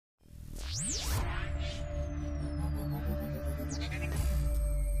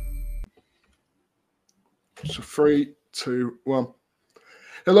So 3, 2, 1.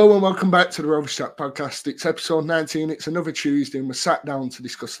 Hello and welcome back to the Rovers Chat podcast. It's episode 19. It's another Tuesday and we're sat down to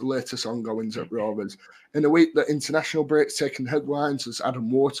discuss the latest ongoings at Rovers. In a week that international breaks taking headlines as Adam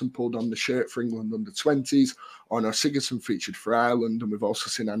Wharton pulled on the shirt for England under-20s, Arno Sigurdsson featured for Ireland, and we've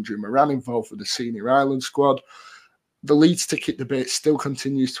also seen Andrew Moran involved with the senior Ireland squad. The Leeds ticket debate still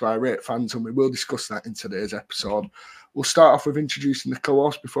continues to irate fans, and we will discuss that in today's episode. We'll start off with introducing the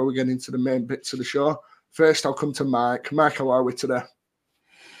co-host before we get into the main bits of the show. First, I'll come to Mike. Mike, how are we today?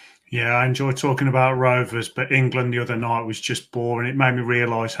 Yeah, I enjoy talking about Rovers, but England the other night was just boring. It made me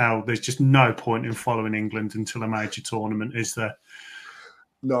realise how there's just no point in following England until a major tournament, is there?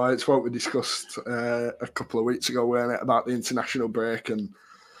 No, it's what we discussed a couple of weeks ago, weren't it, about the international break and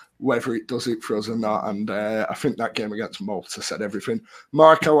whether it does it for us or not. And I think that game against Malta said everything.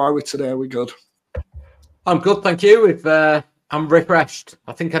 Mark, how are we today? Are we good? I'm good, thank you. I'm refreshed.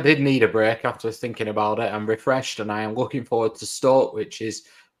 I think I did need a break after thinking about it. I'm refreshed and I am looking forward to Stoke, which is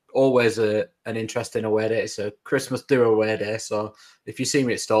always an interesting away day. It's a Christmas do away day. So if you see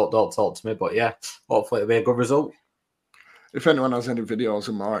me at Stoke, don't talk to me. But yeah, hopefully it'll be a good result. If anyone has any videos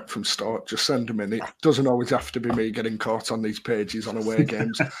of Mark from Stoke, just send them in. It doesn't always have to be me getting caught on these pages on away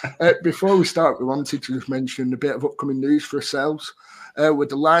games. Before we start, we wanted to just mention a bit of upcoming news for ourselves. We're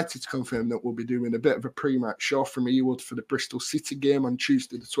delighted to confirm that we'll be doing a bit of a pre-match show from Ewood for the Bristol City game on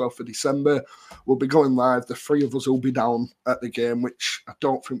Tuesday the 12th of December. We'll be going live. The three of us will be down at the game, which I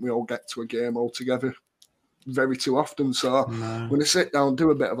don't think we all get to a game altogether very too often. So we're going to sit down,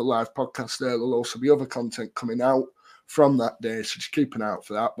 do a bit of a live podcast there. There'll also be other content coming out from that day, so just keep an eye out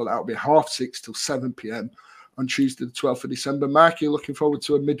for that. But that'll be 6:30 till 7 p.m. on Tuesday the 12th of December. Mark, are you looking forward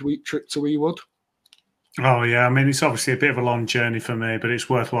to a midweek trip to Ewood? Oh, yeah. I mean, it's obviously a bit of a long journey for me, but it's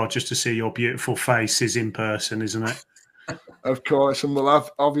worthwhile just to see your beautiful faces in person, isn't it? Of course. And we'll have,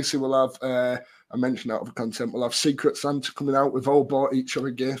 I mentioned out of the content, we'll have Secret Santa coming out. We've all bought each other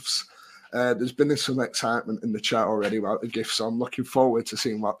gifts. There's been some excitement in the chat already about the gifts, so I'm looking forward to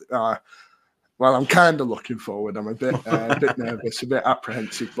seeing what... well, I'm kind of looking forward. I'm a bit nervous, a bit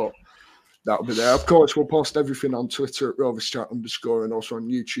apprehensive, but that'll be there. Of course, we'll post everything on Twitter at RoversChat_, and also on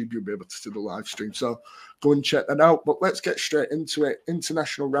YouTube, you'll be able to see the live stream. So go and check that out. But let's get straight into it.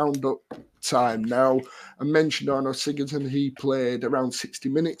 International roundup time now. I mentioned Arno Sigurdsson. He played around 60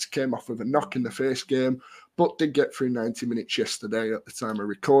 minutes, came off with a knock in the first game, but did get through 90 minutes yesterday at the time of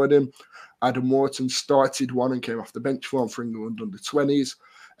recording. Adam Wharton started one and came off the bench for England under-20s.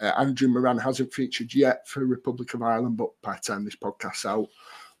 Andrew Moran hasn't featured yet for Republic of Ireland, but by the time this podcast's out,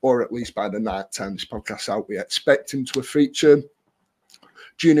 or at least by the night time this podcast's out, we expect him to feature.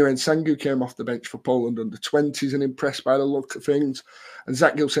 Junior Nsangu came off the bench for Poland under-20s and impressed by the look of things. And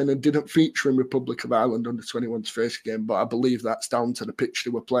Zach Gilsena didn't feature in Republic of Ireland under-21's first game, but I believe that's down to the pitch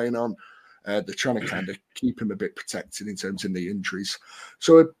they were playing on. They're trying to kind of keep him a bit protected in terms of the injuries.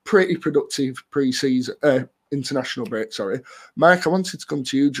 So a pretty productive pre-season... international break, sorry. Mike, I wanted to come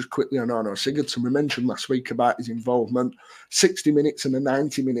to you just quickly on Arno Sigurdsson. We mentioned last week about his involvement, 60 minutes and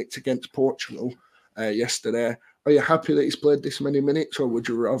 90 minutes against Portugal yesterday. Are you happy that he's played this many minutes, or would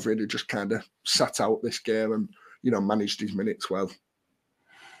you rather have just kind of sat out this game and, managed his minutes well?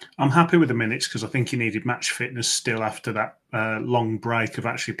 I'm happy with the minutes because I think he needed match fitness still after that long break of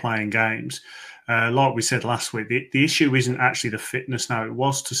actually playing games. Like we said last week, the issue isn't actually the fitness now. It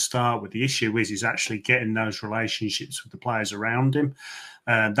was to start with. The issue is actually getting those relationships with the players around him.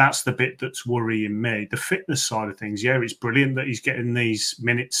 That's the bit that's worrying me. The fitness side of things, yeah, it's brilliant that he's getting these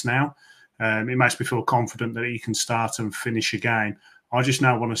minutes now. It makes me feel confident that he can start and finish a game. I just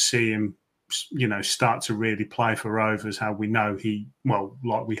now want to see him, start to really play for Rovers how we know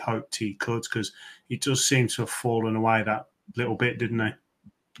like we hoped he could, because he does seem to have fallen away that little bit, didn't he?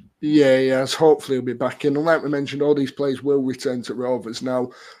 Yeah, yes. Hopefully he'll be back in. And like we mentioned, all these players will return to Rovers. Now,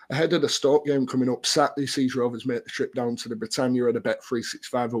 ahead of the Stoke game coming up Saturday, sees Rovers make the trip down to the Britannia at a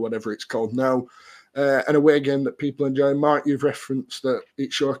Bet365 or whatever it's called now. An away game that people enjoy. Mark, you've referenced that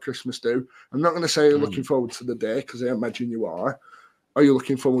it's your Christmas do. I'm not going to say you're looking forward to the day, because I imagine you are. Are you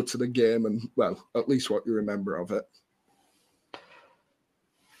looking forward to the game and, well, at least what you remember of it?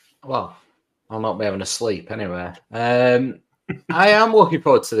 Well, I'll not be having a sleep anyway. I am looking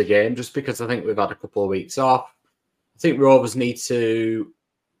forward to the game just because I think we've had a couple of weeks off. I think Rovers need to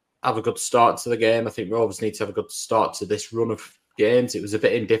have a good start to the game. I think Rovers need to have a good start to this run of games. It was a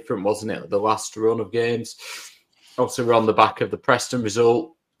bit indifferent, wasn't it, the last run of games? Obviously, we're on the back of the Preston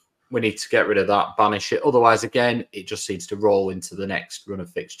result. We need to get rid of that, banish it. Otherwise, again, it just seems to roll into the next run of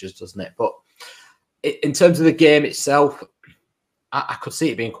fixtures, doesn't it? But in terms of the game itself, I could see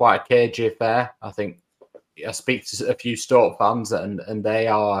it being quite a cagey affair. I think I speak to a few Stoke fans and they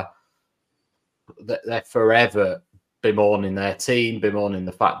are they're forever bemoaning their team, bemoaning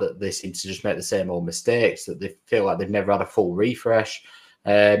the fact that they seem to just make the same old mistakes, that they feel like they've never had a full refresh.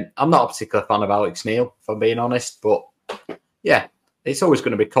 I'm not a particular fan of Alex Neil, if I'm being honest, but yeah, it's always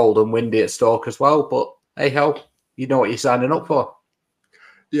going to be cold and windy at Stoke as well. But hey ho, you know what you're signing up for.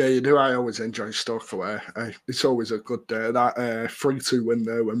 Yeah, you do. I always enjoy Stoke away. It's always a good day. That 3-2 win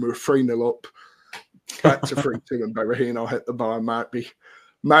there when we were 3-0 up, back to 3-2 and Berahino hit the bar might be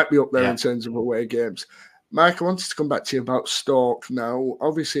up there in terms of away games. Mike, I wanted to come back to you about Stoke now.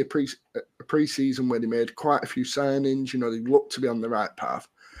 Obviously, a pre-season where they made quite a few signings. You know, they looked to be on the right path,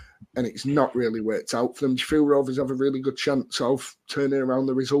 and it's not really worked out for them. Do you feel Rovers have a really good chance of turning around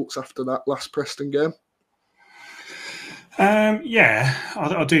the results after that last Preston game? Yeah,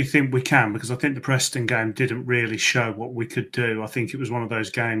 I do think we can, because I think the Preston game didn't really show what we could do. I think it was one of those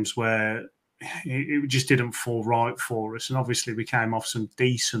games where it just didn't fall right for us. And obviously we came off some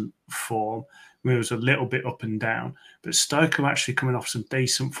decent form. We was a little bit up and down. But Stoke are actually coming off some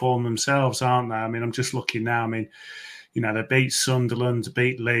decent form themselves, aren't they? I mean, I'm just looking now. I mean, you know, they beat Sunderland,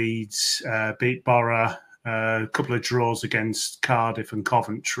 beat Leeds, beat Borough, a couple of draws against Cardiff and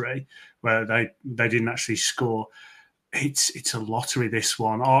Coventry, where they didn't actually score. It's a lottery, this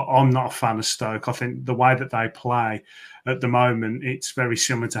one. I'm not a fan of Stoke. I think the way that they play at the moment, it's very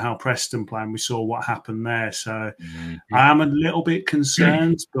similar to how Preston play, and we saw what happened there. So I am a little bit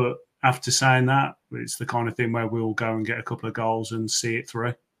concerned, but after saying that, it's the kind of thing where we'll go and get a couple of goals and see it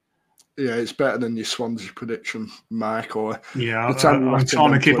through. Yeah, it's better than your Swansea prediction, Mike. Or I'm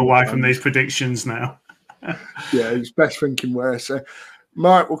trying to keep away from these predictions now. Yeah, it's best thinking worse.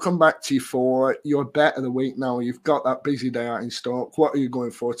 Mark, we'll come back to you for your bet of the week now. You've got that busy day out in Stoke. What are you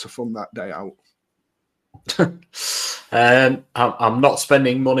going for to fund that day out? I'm not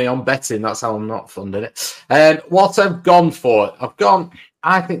spending money on betting. That's how I'm not funding it. What I've gone for,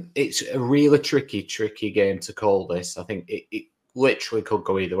 I think it's a really tricky game to call this. I think it literally could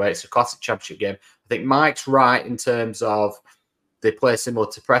go either way. It's a classic championship game. I think Mike's right in terms of they play similar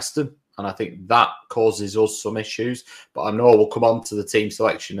to Preston, and I think that causes us some issues. But I know we'll come on to the team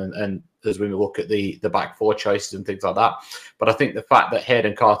selection and as we look at the back four choices and things like that. But I think the fact that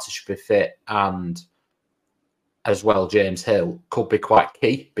Hayden Carter should be fit and as well James Hill could be quite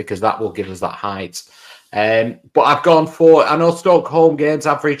key, because that will give us that height. But I've gone for, I know Stoke home games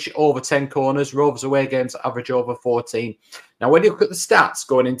average over 10 corners, Rovers away games average over 14. Now, when you look at the stats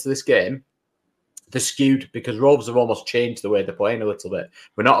going into this game, they're skewed because Rovers have almost changed the way they're playing a little bit.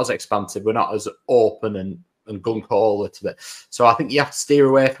 We're not as expansive, we're not as open and gung-ho a little bit. So I think you have to steer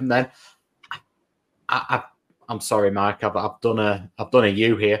away from them. I'm sorry, Mike, I've done a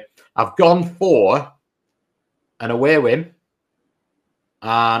U here. I've gone for an away win,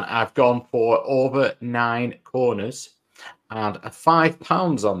 and I've gone for over 9 corners, and a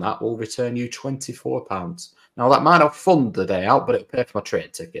 £5 on that will return you £24. Now, that might not fund the day out, but it'll pay for my train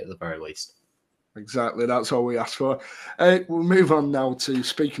ticket at the very least. Exactly, that's all we asked for. We'll move on now to,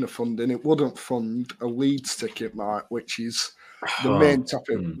 speaking of funding, it wouldn't fund a Leeds ticket, Mark, which is the main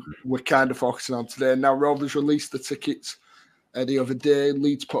topic we're kind of focusing on today. Now, Rovers released the tickets the other day.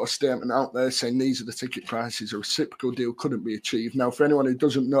 Leeds put a statement out there saying these are the ticket prices. A reciprocal deal couldn't be achieved. Now, for anyone who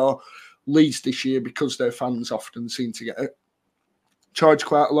doesn't know, Leeds this year, because their fans often seem to get charged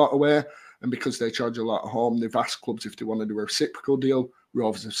quite a lot away, and because they charge a lot at home, they've asked clubs if they want to do a reciprocal deal.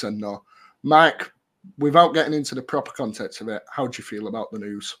 Rovers have said no. Mike, without getting into the proper context of it, how do you feel about the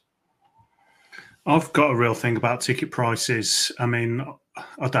news? I've got a real thing about ticket prices. I mean,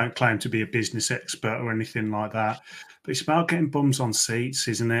 I don't claim to be a business expert or anything like that, but it's about getting bums on seats,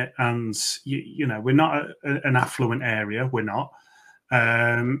 isn't it? And, you know, we're not an affluent area. We're not.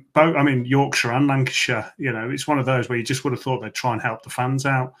 Both, I mean, Yorkshire and Lancashire, you know, it's one of those where you just would have thought they'd try and help the fans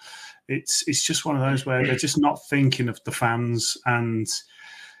out. It's just one of those where they're just not thinking of the fans. And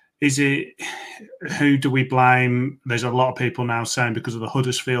who do we blame? There's a lot of people now saying because of the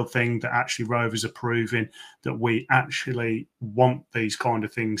Huddersfield thing that actually Rovers are proving that we actually want these kind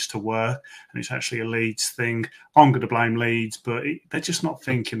of things to work, and it's actually a Leeds thing. I'm going to blame Leeds, but they're just not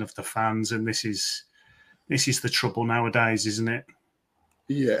thinking of the fans, and this is the trouble nowadays, isn't it?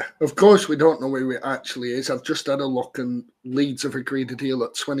 Yeah, of course we don't know where it actually is. I've just had a look, and Leeds have agreed a deal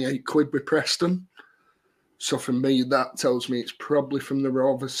at 28 quid with Preston. So for me, that tells me it's probably from the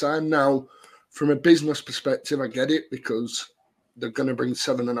Rovers side. Now, from a business perspective, I get it, because they're going to bring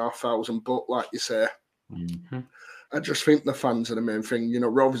 7,500, but like you say, I just think the fans are the main thing. You know,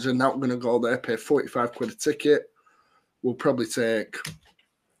 Rovers are not going to go there, pay 45 quid a ticket. We'll probably take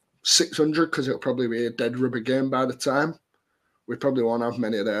 600 because it'll probably be a dead rubber game by the time. We probably won't have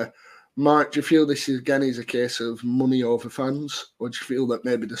many there. Mark, do you feel this is again is a case of money over fans, or do you feel that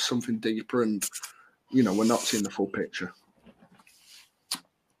maybe there's something deeper and we're not seeing the full picture?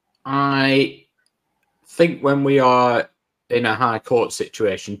 I think when we are in a high court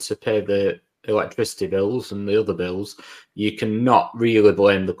situation to pay the electricity bills and the other bills, you cannot really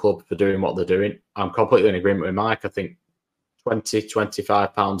blame the club for doing what they're doing. I'm completely in agreement with Mike. I think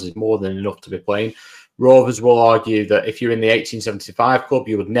 £20-25 is more than enough to be playing. Rovers will argue that if you're in the 1875 club,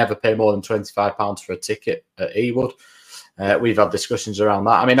 you would never pay more than £25 for a ticket at Ewood. We've had discussions around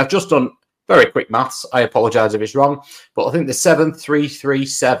that. I mean, I've just done very quick maths. I apologise if it's wrong, but I think the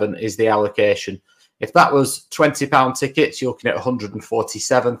 7,337 is the allocation. If that was £20 tickets, you're looking at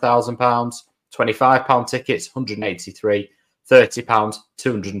 £147,000. £25 tickets, 183. £30,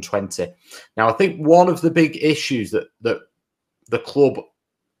 220. Now, I think one of the big issues that the club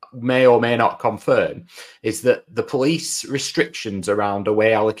may or may not confirm is that the police restrictions around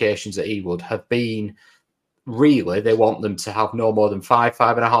away allocations at Ewood have been really, they want them to have no more than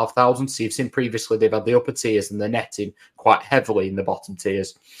 5,500. So you've seen previously they've had the upper tiers and the netting quite heavily in the bottom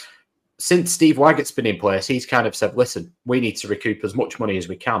tiers. Since Steve Waggett's been in place, he's kind of said, listen, we need to recoup as much money as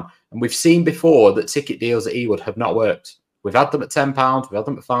we can. And we've seen before that ticket deals at Ewood have not worked. We've had them at £10, we've had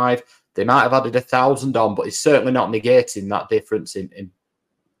them at £5. They might have added £1,000 on, but it's certainly not negating that difference in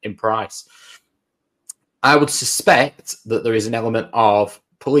price. I would suspect that there is an element of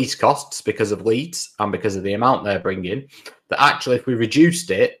police costs because of Leeds and because of the amount they're bringing, that actually if we reduced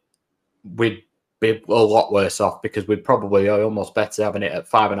it, we'd be a lot worse off because we'd probably almost better having it at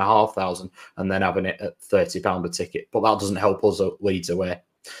 5,500 and then having it at £30 a ticket. But that doesn't help us at Leeds away.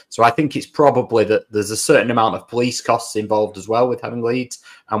 So I think it's probably that there's a certain amount of police costs involved as well with having Leeds.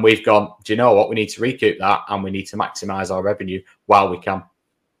 And we've gone, do you know what? We need to recoup that and we need to maximise our revenue while we can.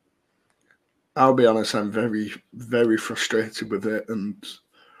 I'll be honest, I'm very, very frustrated with it. And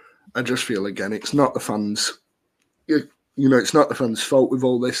I just feel, again, it's not the fans. It's not the fans' fault with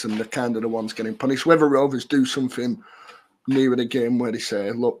all this, and they're kind of the ones getting punished. Whether Rovers do something near the game where they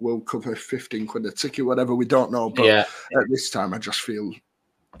say, look, we'll cover 15 quid a ticket, whatever, we don't know. But at this time, I just feel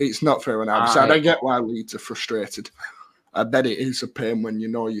it's not fair on our side. I get why Leeds are frustrated. I bet it is a pain when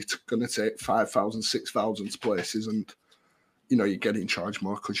you're going to take 5,000, 6,000 places and, you're getting charged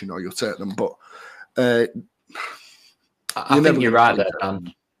more because you'll take them. But I think you're right there,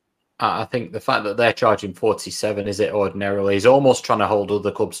 Dan. I think the fact that they're charging 47, is it ordinarily, is almost trying to hold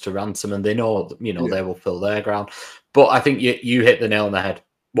other clubs to ransom, and they know, they will fill their ground. But I think you hit the nail on the head.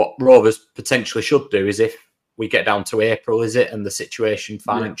 What Rovers potentially should do is if we get down to April, and the situation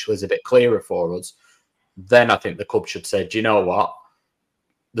financially is a bit clearer for us, then I think the club should say, do you know what?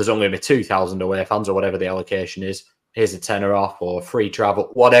 There's only going to be 2,000 away fans or whatever the allocation is. Here's a tenner off or free travel,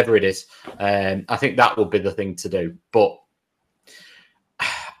 whatever it is. I think that would be the thing to do. But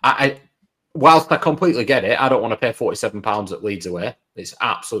whilst I completely get it, I don't want to pay £47 at Leeds away. It's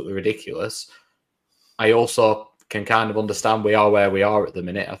absolutely ridiculous. I also can kind of understand we are where we are at the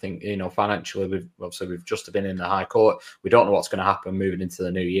minute. I think, financially, we've just been in the High Court. We don't know what's going to happen moving into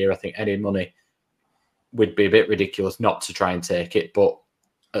the new year. I think any money would be a bit ridiculous not to try and take it. But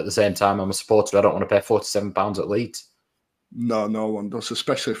at the same time, I'm a supporter. I don't want to pay £47 at Leeds. No one does,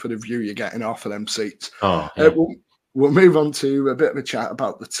 especially for the view you're getting off of them seats. Oh, yeah. We'll move on to a bit of a chat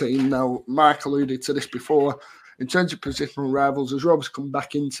about the team. Now, Mark alluded to this before. In terms of positional rivals, as Rovers come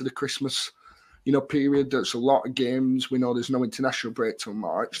back into the Christmas period, there's a lot of games. We know there's no international break till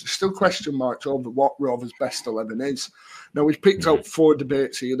March. There's still question marks over what Rovers' best 11 is. Now, we've picked out 4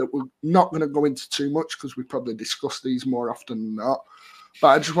 debates here that we're not going to go into too much because we probably discuss these more often than not. But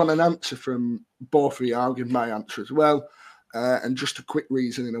I just want an answer from both of you. I'll give my answer as well. And just a quick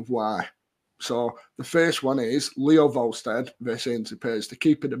reasoning of why. So the first one is Leo Volstead versus Ainsley Pears, the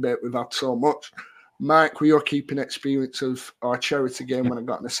keeper debate we've had so much. Mike, with your keeping experience of our charity game when I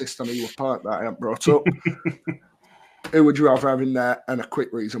got an assist on Ewood Park that I haven't brought up, who would you rather have in there, and a quick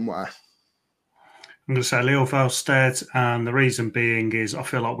reason why? I'm going to say Leo Volstead, and the reason being is I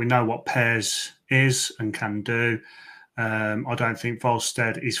feel like we know what Pears is and can do. I don't think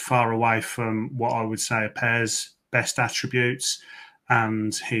Volstead is far away from what I would say are Pears' best attributes,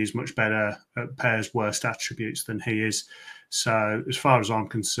 and he's much better at Pears' worst attributes than he is. So as far as I'm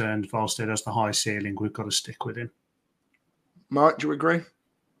concerned, Volstead has the high ceiling. We've got to stick with him. Mark, do you agree?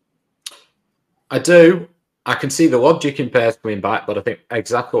 I do. I can see the logic in Pears coming back, but I think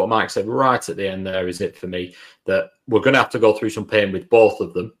exactly what Mike said right at the end there is it for me, that we're going to have to go through some pain with both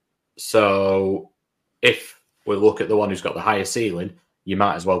of them. So if we look at the one who's got the higher ceiling, you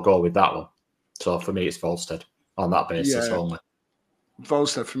might as well go with that one. So for me, it's Volstead on that basis only.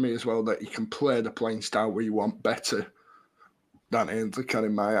 Volstead for me as well, that you can play the playing style where you want better Dan Ainsley can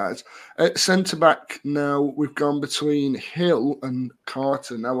in my eyes. At centre-back now, we've gone between Hill and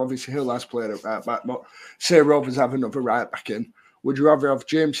Carter. Now, obviously, Hill has played at right-back, but say Rovers have another right-back in. Would you rather have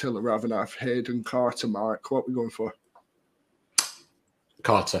James Hill or rather have Hayden Carter, Mark? What are we going for?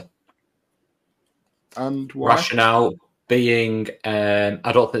 Carter. And why? Rationale being, I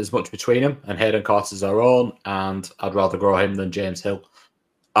don't think there's much between them, and Hayden Carter's our own, and I'd rather grow him than James Hill.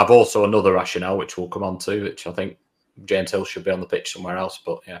 I've also another rationale, which we'll come on to, which I think James Hill should be on the pitch somewhere else,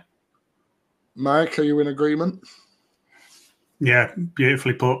 but yeah. Mike, are you in agreement? Yeah,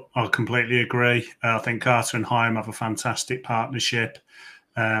 beautifully put. I completely agree. I think Carter and Hyam have a fantastic partnership.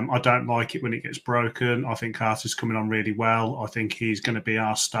 I don't like it when it gets broken. I think Carter's coming on really well. I think he's going to be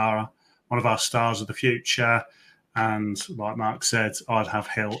our star, one of our stars of the future. And like Mark said, I'd have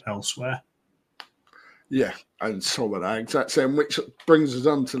Hill elsewhere. Yeah, and so would I. Exact same, which brings us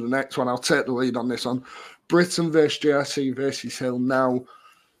on to the next one. I'll take the lead on this one. Britain versus JRC versus Hill. Now,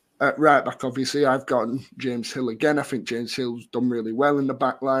 at right back, obviously, I've gotten James Hill again. I think James Hill's done really well in the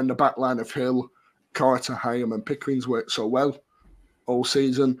back line. The back line of Hill, Carter, Hyam and Pickering's worked so well all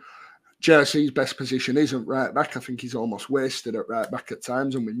season. JRC's best position isn't right back. I think he's almost wasted at right back at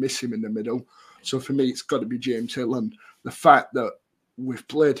times, and we miss him in the middle. So for me, it's got to be James Hill. And the fact that we've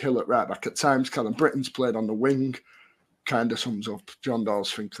played Hill at right back at times, Callum Britton's played on the wing, kind of sums up John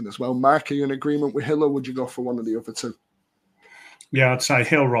Doyle's thinking as well. Mark, are you in agreement with Hill, or would you go for one of the other two? Yeah, I'd say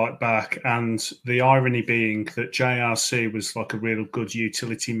Hill right back. And the irony being that JRC was like a real good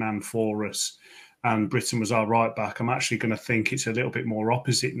utility man for us, and Britton was our right back. I'm actually going to think it's a little bit more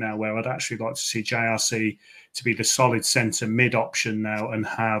opposite now, where I'd actually like to see JRC to be the solid centre mid option now and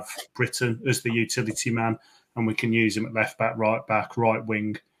have Britton as the utility man, and we can use him at left back, right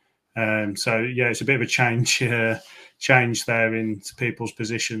wing. So yeah, it's a bit of a change there in people's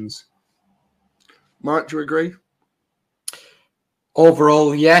positions. Mark, do you agree?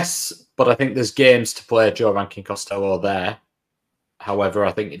 Overall, yes, but I think there's games to play Joe Rankin Costello there. However,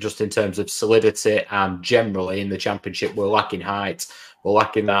 I think just in terms of solidity and generally in the Championship, we're lacking height. We're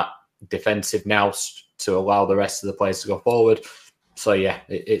lacking that defensive nous to allow the rest of the players to go forward. So yeah,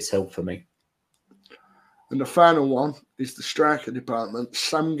 it's Hill for me. And the final one is the striker department.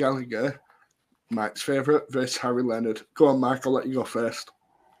 Sam Gallagher, Mike's favourite, versus Harry Leonard. Go on, Mike, I'll let you go first.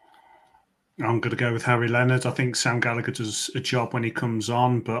 I'm going to go with Harry Leonard. I think Sam Gallagher does a job when he comes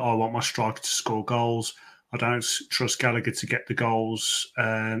on, but I want my striker to score goals. I don't trust Gallagher to get the goals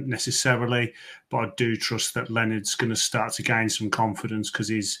necessarily, but I do trust that Leonard's going to start to gain some confidence because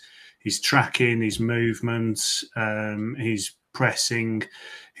his tracking, his movements, his pressing,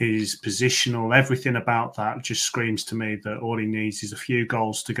 his positional, everything about that just screams to me that all he needs is a few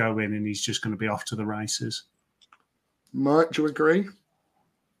goals to go in and he's just going to be off to the races. Mike, do you agree?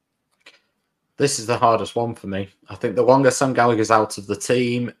 This is the hardest one for me. I think the longer Sam Gallagher's out of the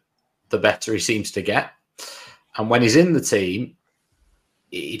team, the better he seems to get. And when he's in the team,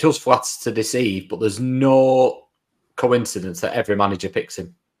 he does flatter to deceive, but there's no coincidence that every manager picks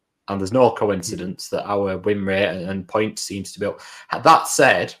him. And there's no coincidence that our win rate and points seems to be up. That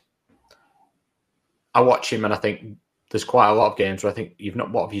said, I watch him and I think there's quite a lot of games where I think,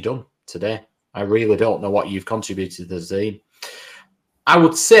 what have you done today? I really don't know what you've contributed to the team. I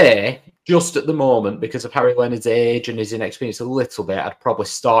would say, just at the moment, because of Harry Leonard's age and his inexperience a little bit, I'd probably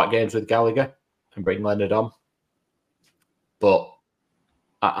start games with Gallagher and bring Leonard on. But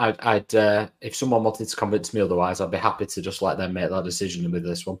I'd if someone wanted to convince me otherwise, I'd be happy to just let them make that decision with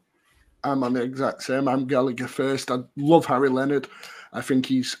this one. I'm on the exact same. I'm Gallagher first. I love Harry Leonard. I think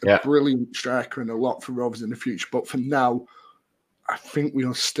he's a brilliant striker and a lot for Rovers in the future. But for now, I think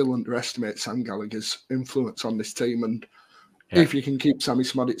we'll still underestimate Sam Gallagher's influence on this team. And if you can keep Sammy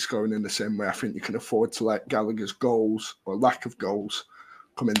Smodic scoring in the same way, I think you can afford to let Gallagher's goals or lack of goals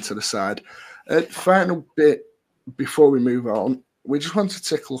come into the side. Final bit before we move on, we just want to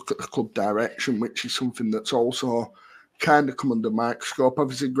take a look at the club direction, which is something that's also kind of come under microscope.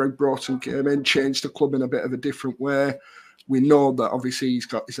 Obviously, Greg Broughton came in, changed the club in a bit of a different way. We know that obviously he's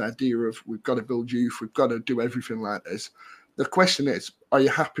got this idea of we've got to build youth, we've got to do everything like this. The question is, are you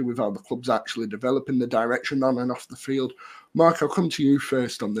happy with how the club's actually developing the direction on and off the field? Mark, I'll come to you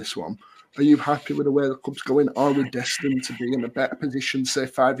first on this one. Are you happy with the way the club's going? Are we destined to be in a better position, say,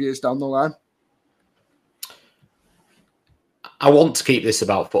 5 years down the line? I want to keep this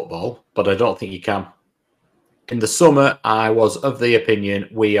about football, but I don't think you can. In the summer, I was of the opinion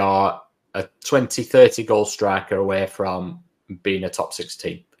we are a 20, 30 goal striker away from being a top 6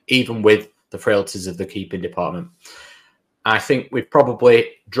 team, even with the frailties of the keeping department. I think we've probably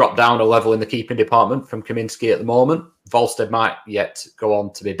dropped down a level in the keeping department from Kaminski at the moment. Volstead might yet go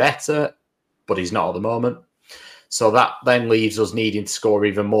on to be better, but he's not at the moment. So that then leaves us needing to score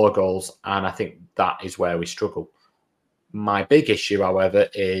even more goals, and I think that is where we struggle. My big issue, however,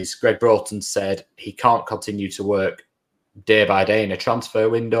 is Greg Broughton said he can't continue to work day by day in a transfer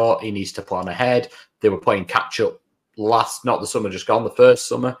window. He needs to plan ahead. They were playing catch-up not the summer just gone, the first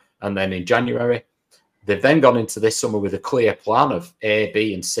summer, and then in January. They've then gone into this summer with a clear plan of A,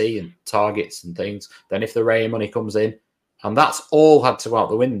 B, and C and targets and things. Then if the rain money comes in, and that's all had to go out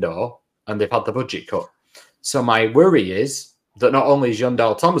the window, and they've had the budget cut. So my worry is that not only is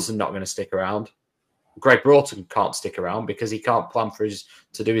Yondell Thomason not going to stick around, Greg Broughton can't stick around because he can't plan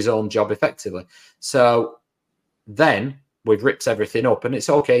to do his own job effectively. So then we've ripped everything up, and it's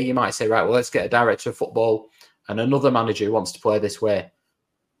okay. You might say, right, well, let's get a director of football and another manager who wants to play this way.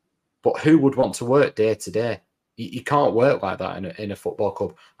 But who would want to work day to day? You can't work like that in a football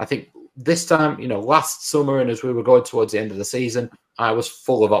club. I think this time, last summer and as we were going towards the end of the season, I was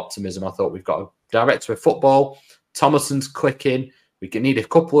full of optimism. I thought we've got a director of football. Thomason's clicking. We can need a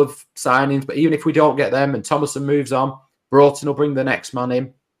couple of signings, but even if we don't get them and Thomason moves on, Broughton will bring the next man in.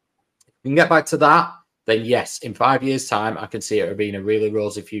 If we can get back to that, then yes, in 5 years' time, I can see it being a really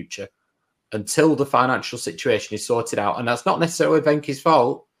rosy future. Until the financial situation is sorted out, and that's not necessarily Venky's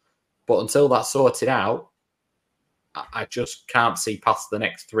fault, but until that's sorted out, I just can't see past the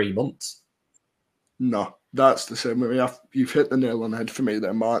next 3 months. No, that's the same way. You've hit the nail on the head for me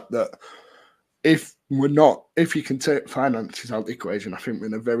there, Mark, that if you can take finances out of the equation, I think we're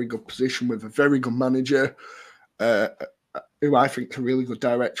in a very good position with a very good manager, who I think is a really good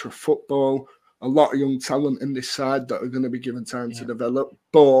director of football, a lot of young talent in this side that are going to be given time to develop.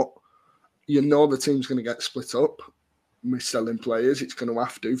 But the team's going to get split up with selling players. It's going to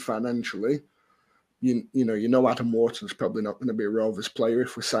have to financially. Adam Wharton's probably not going to be a Rovers player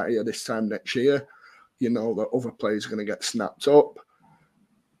if we're sat here this time next year. The other players are going to get snapped up.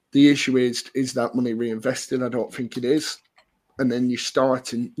 The issue is that money reinvested? I don't think it is. And then you're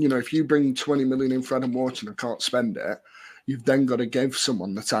starting, if you bring 20 million in for Adam Wharton and can't spend it, you've then got to give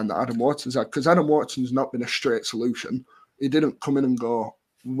someone the time that Adam Wharton's had. Because Adam Wharton's not been a straight solution. He didn't come in and go,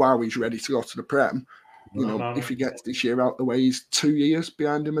 wow, he's ready to go to the Prem. If he gets this year out the way, he's 2 years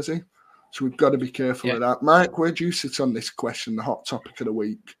behind him, is he? So we've got to be careful of that. Mike, where do you sit on this question, the hot topic of the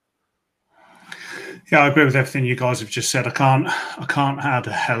week? Yeah, I agree with everything you guys have just said. I can't add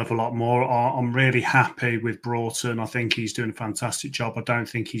a hell of a lot more. I'm really happy with Broughton. I think he's doing a fantastic job. I don't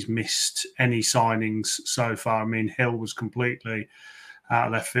think he's missed any signings so far. I mean, Hill was completely out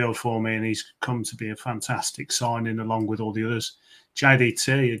of left field for me, and he's come to be a fantastic signing along with all the others.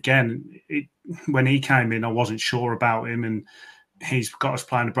 JDT, again, when he came in, I wasn't sure about him, and he's got us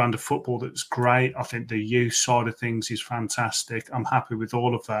playing a brand of football that's great. I think the youth side of things is fantastic. I'm happy with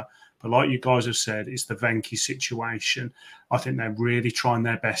all of that. But like you guys have said, it's the Venky situation. I think they're really trying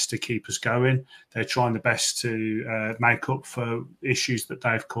their best to keep us going. They're trying their best to make up for issues that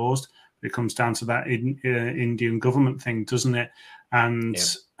they've caused. It comes down to that Indian government thing, doesn't it? And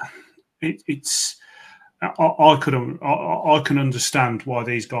it's... I can understand why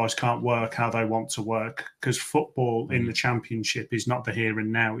these guys can't work how they want to work, because football in the Championship is not the here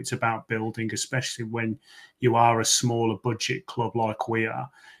and now. It's about building, especially when you are a smaller budget club like we are.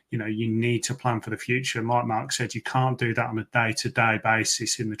 You need to plan for the future. And like Mark said, you can't do that on a day-to-day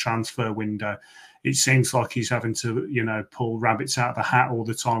basis in the transfer window. It seems like he's having to, pull rabbits out of the hat all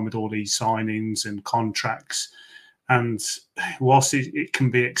the time with all these signings and contracts. And whilst it can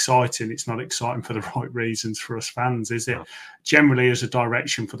be exciting, it's not exciting for the right reasons for us fans, is it? Generally, as a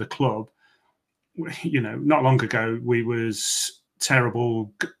direction for the club, not long ago, we was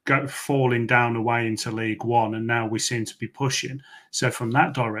terrible, falling down away into League One, and now we seem to be pushing. So from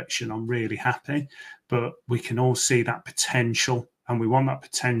that direction, I'm really happy. But we can all see that potential, and we want that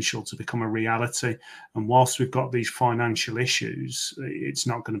potential to become a reality. And whilst we've got these financial issues, it's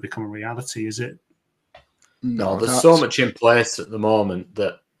not going to become a reality, is it? No, there's so much in place at the moment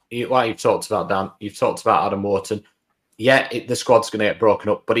that, like you've talked about, Dan, you've talked about Adam Wharton. Yeah, the squad's going to get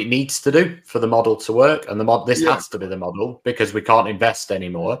broken up, but it needs to do for the model to work. And this has to be the model because we can't invest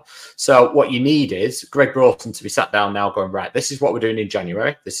anymore. So what you need is Greg Broughton to be sat down now going, right, this is what we're doing in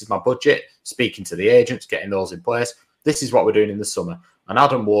January. This is my budget, speaking to the agents, getting those in place. This is what we're doing in the summer. And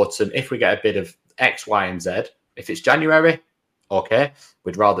Adam Wharton, if we get a bit of X, Y, and Z, if it's January, okay,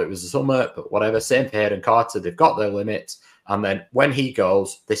 we'd rather it was the summer, but whatever. Same for Hayden Carter, they've got their limits. And then when he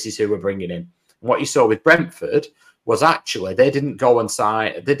goes, this is who we're bringing in. And what you saw with Brentford was actually they didn't go and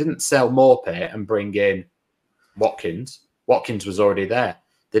sign, they didn't sell Morpay and bring in Watkins. Watkins was already there.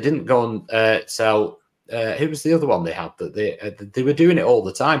 They didn't go and sell, who was the other one they had? That they were doing it all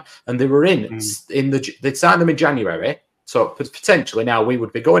the time. And they were they'd signed them in January. So potentially now we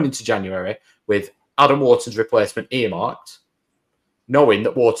would be going into January with Adam Wharton's replacement earmarked, knowing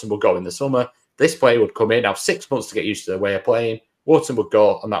that Wharton would go in the summer. This player would come in, have 6 months to get used to the way of playing. Wharton would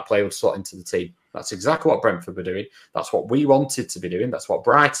go, and that player would slot into the team. That's exactly what Brentford were doing. That's what we wanted to be doing. That's what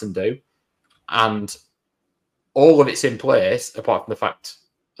Brighton do. And all of it's in place, apart from the fact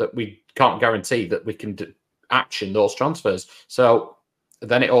that we can't guarantee that we can action those transfers. So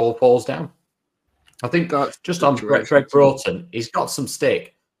then it all falls down. I think just on Greg Broughton, he's got some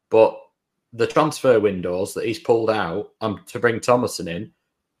stick, but the transfer windows that he's pulled out and to bring Thomason in,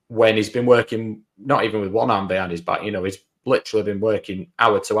 when he's been working, not even with one hand behind his back, he's literally been working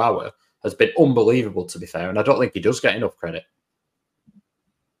hour to hour, has been unbelievable, to be fair. And I don't think he does get enough credit.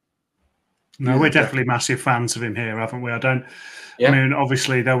 No, we're definitely massive fans of him here, haven't we? I mean,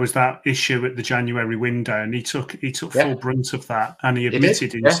 obviously there was that issue at the January window, and he took full brunt of that, and he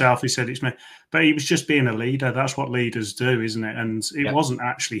admitted himself. He said it's me, but he was just being a leader. That's what leaders do, isn't it? And it wasn't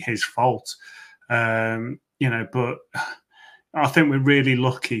actually his fault, But I think we're really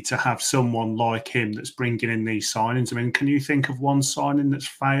lucky to have someone like him that's bringing in these signings. I mean, can you think of one signing that's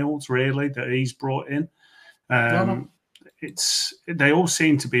failed, really, that he's brought in? No. They all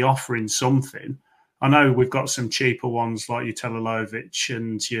seem to be offering something. I know we've got some cheaper ones like your Telalovic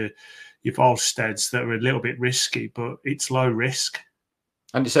and your Volsteads that are a little bit risky, but it's low risk.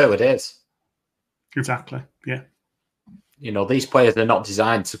 And it's early days. Exactly, yeah. These players are not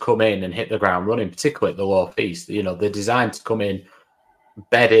designed to come in and hit the ground running, particularly at the low fees. They're designed to come in,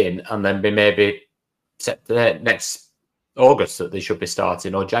 bed in, and then be maybe next August that they should be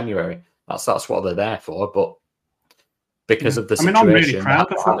starting, or January. That's what they're there for. But because of the situation, I'm really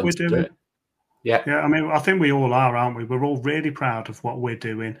proud of what we're doing. Yeah. I mean, I think we all are, aren't we? We're all really proud of what we're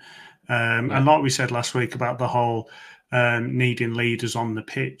doing. And like we said last week about the whole needing leaders on the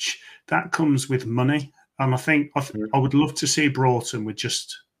pitch, that comes with money. And I think I would love to see Broughton with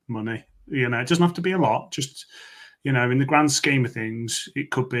just money. It doesn't have to be a lot. Just, in the grand scheme of things, it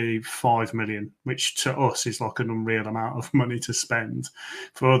could be 5 million, which to us is like an unreal amount of money to spend.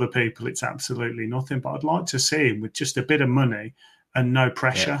 For other people, it's absolutely nothing. But I'd like to see him with just a bit of money and no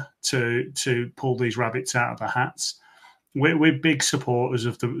pressure to pull these rabbits out of the hats. We're big supporters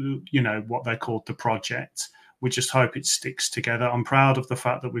of what they called the project. We just hope it sticks together. I'm proud of the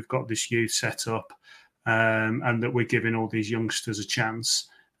fact that we've got this youth set up. And that we're giving all these youngsters a chance,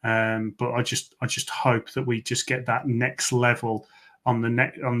 but I just hope that we just get that next level on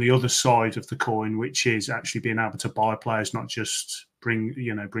the other side of the coin, which is actually being able to buy players, not just bring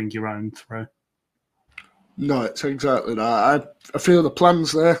your own through. No, it's exactly that. I feel the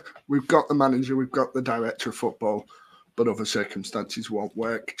plan's there. We've got the manager, we've got the director of football, but other circumstances won't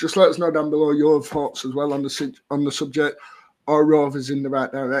work. Just let us know down below your thoughts as well on the subject. Are Rovers in the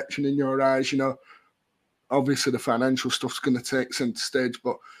right direction in your eyes? Obviously, the financial stuff's going to take centre stage,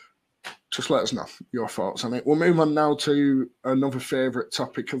 but just let us know your thoughts on it. We'll move on now to another favourite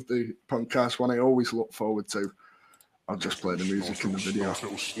topic of the podcast, one I always look forward to. I'll just play the music in the video.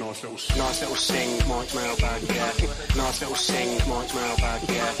 Nice little sing, Mike's mailbag, yeah. Nice little sing, Mike's mailbag,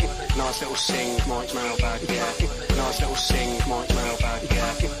 yeah. Nice little sing, Mike's mailbag, yeah. Nice little sing, Mike's mailbag,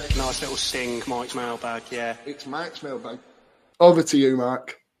 yeah. Nice little sing, Mike's mailbag, yeah. It's Mike's mailbag. Over to you,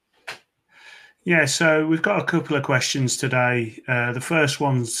 Mark. Yeah, so we've got a couple of questions today. The first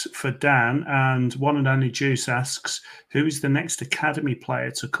one's for Dan, and one and only Juice asks, who is the next academy player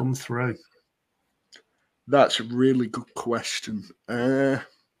to come through? That's a really good question. Given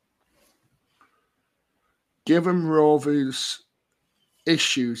Rovers'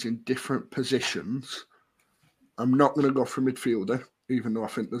 issues in different positions, I'm not going to go for midfielder, even though I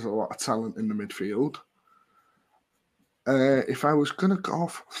think there's a lot of talent in the midfield. If I was going to go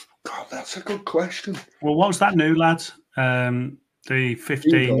for... God, that's a good question. Well, what was that new lad? The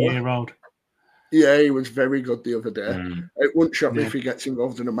 15-year-old. Yeah, he was very good the other day. It wouldn't shock me if he gets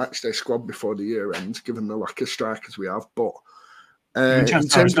involved in a matchday squad before the year ends, given the lack of strikers we have. But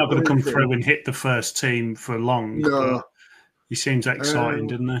he's not going to come through and hit the first team for long. No. But he seems exciting,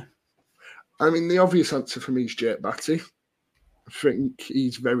 doesn't he? I mean, the obvious answer for me is Jake Batty. I think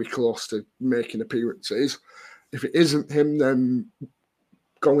he's very close to making appearances. If it isn't him, then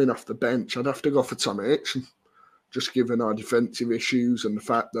going off the bench, I'd have to go for Tom Aitchen, just given our defensive issues and the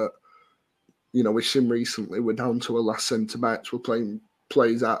fact that, we've seen recently we're down to a last centre-backs, we're playing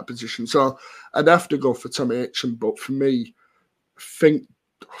players out of position. So I'd have to go for Tom Aitchen, but for me, I think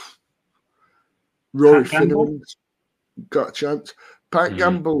Rory Finneran's got a chance. Pat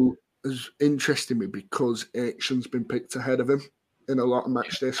Gamble has interested me because Aitchen's been picked ahead of him in a lot of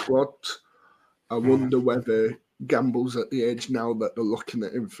matchday squads. I wonder whether Gamble's at the age now that they're looking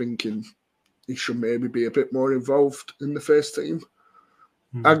at him thinking he should maybe be a bit more involved in the first team.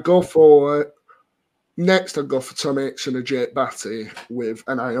 I'd go for Next, I'd go for Tom Aitken and Jake Batty with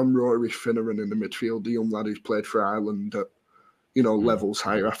an eye on Rory Finneran in the midfield, the young lad who's played for Ireland at, levels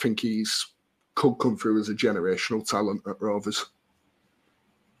higher. I think could come through as a generational talent at Rovers.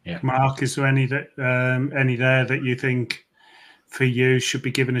 Yeah. Mark, is there any there that you think for you should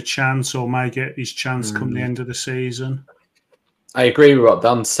be given a chance or may get his chance come the end of the season? I agree with what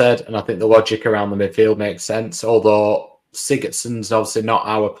Dan said, and I think the logic around the midfield makes sense, although Sigurdsson's obviously not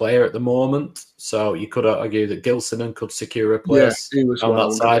our player at the moment, so you could argue that Gilsonen could secure a place on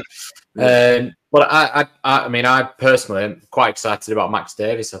that side. Yeah. But I mean, I personally am quite excited about Max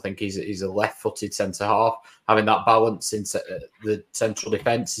Davis. I think he's a left-footed centre-half. Having that balance in the central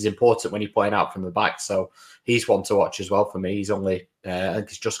defence is important when you're playing out from the back, so he's one to watch as well for me. He's only, I think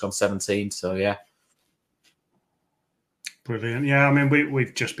he's just gone 17, so yeah. Brilliant. Yeah, I mean,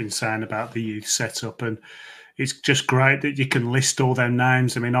 we've just been saying about the youth setup, and it's just great that you can list all their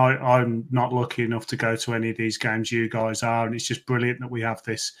names. I mean, I'm not lucky enough to go to any of these games you guys are, and it's just brilliant that we have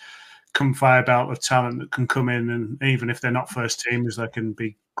this conveyor belt of talent that can come in, and even if they're not first teamers, they can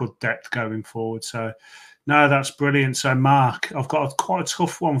be good depth going forward. So, no, that's brilliant. So, Mark, I've got quite a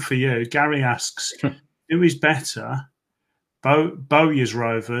tough one for you. Gary asks, who is better, Bowyer's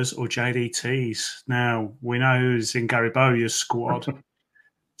Rovers or JDT's? Now, we know who's in Gary Bowyer's squad.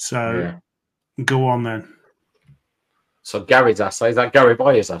 So, Go on then. So, Gary's Assa, is that Gary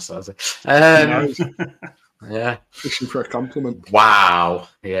Bowyer's Assa? Is it? Yeah. Fishing for a compliment. Wow.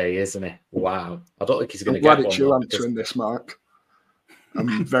 Yeah, he is, isn't he? Wow. I don't think he's going to get one. I'm glad it's you answering this, Mark.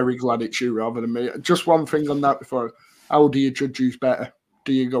 I'm very glad it's you rather than me. Just one thing on that before. How do you judge who's better?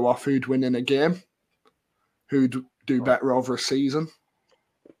 Do you go off who'd win in a game? Who'd do better over a season?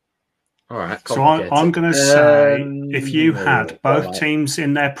 All right. So I'm going to say if you had both teams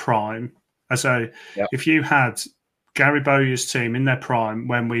in their prime, so if you had Gary Bowyer's team in their prime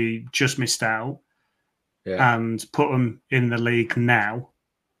when we just missed out and put them in the league now,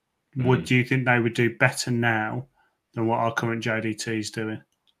 do you think they would do better now than what our current JDT is doing?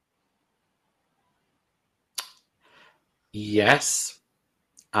 Yes.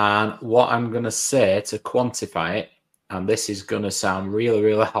 And what I'm going to say to quantify it, and this is going to sound really,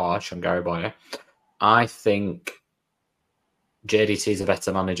 really harsh on Gary Bowyer, I think JDT is a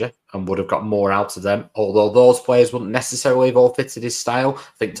better manager and would have got more out of them. Although those players wouldn't necessarily have all fitted his style.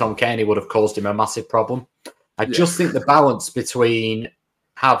 I think Tom Cairney would have caused him a massive problem. I just think the balance between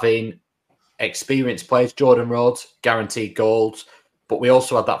having experienced players, Jordan Rhodes, guaranteed goals, but we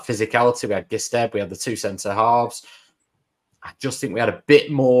also had that physicality. We had Gisteb, we had the two centre halves. I just think we had a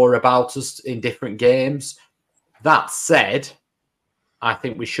bit more about us in different games. That said, I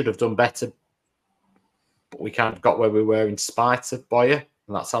think we should have done better, but we kind of got where we were in spite of Bowyer.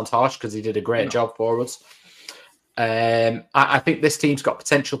 And that sounds harsh because he did a great job for us. I think this team's got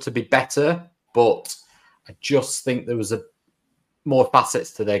potential to be better, but I just think there was more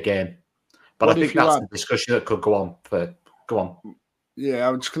facets to their game. But I think that's a discussion that could go on. Go on. Yeah,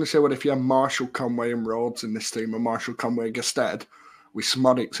 I was just going to say, what if you had Marshall, Conway and Rhodes in this team, and Marshall, Conway, Gestede with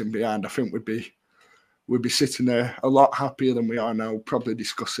Smodics in behind? I think we'd be sitting there a lot happier than we are now, probably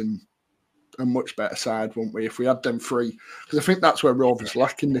discussing a much better side, wouldn't we, if we had them three? Because I think that's where Rovers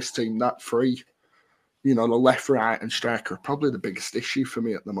lack in this team, that three. The left, right and striker are probably the biggest issue for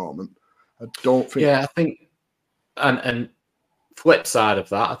me at the moment. I don't think... Yeah, I think... And flip side of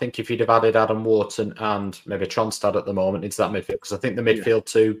that, I think if you'd have added Adam Wharton and maybe Tronstad at the moment into that midfield, because I think the midfield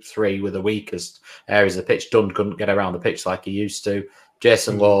 2-3 were the weakest areas of the pitch. Dunn couldn't get around the pitch like he used to.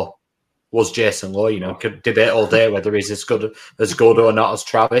 Jason Law was Jason Law, could debate all day whether he's as good or not as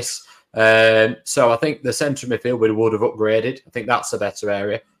Travis. So I think the centre midfield we would have upgraded. I think that's a better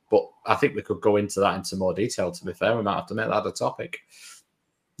area, but I think we could go into that into more detail, to be fair. We might have to make that a topic.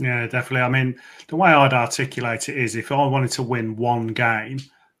 Yeah, definitely. I mean, the way I'd articulate it is if I wanted to win one game,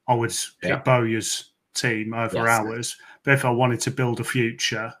 I would pick Bowyer's team over ours. But if I wanted to build a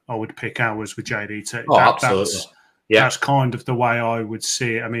future, I would pick ours with JDT. Absolutely. That's kind of the way I would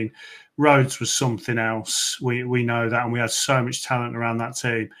see it. I mean, Rhodes was something else. We know that, and we had so much talent around that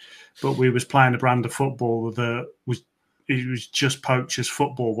team. But we was playing a brand of football that was just poachers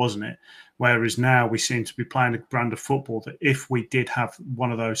football, wasn't it? Whereas now we seem to be playing a brand of football that if we did have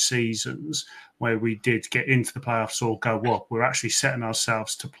one of those seasons where we did get into the playoffs or go up, we're actually setting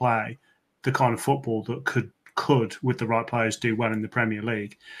ourselves to play the kind of football that could, with the right players, do well in the Premier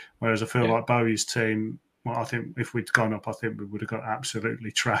League. Whereas I feel like Bowie's team, well, I think if we'd gone up, I think we would have got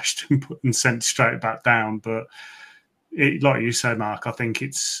absolutely trashed and sent straight back down. But like you say, Mark, I think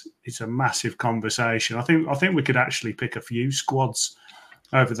it's a massive conversation. I think we could actually pick a few squads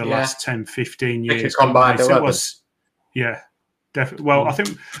over the last 10, 15 years. Combined 11. definitely. Well, I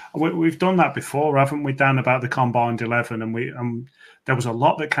think we've done that before, haven't we, Dan, about the combined 11, and there was a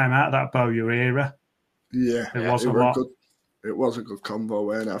lot that came out of that Bowyer era. Yeah, there was a lot. It was a good combo,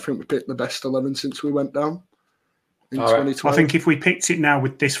 wasn't it? I think we picked the best 11 since we went down in All right. 2012. I think if we picked it now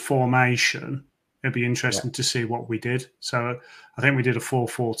with this formation, it'd be interesting to see what we did. So I think we did a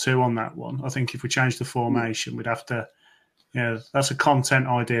 4-4-2 on that one. I think if we changed the formation, we'd have to. Yeah, that's a content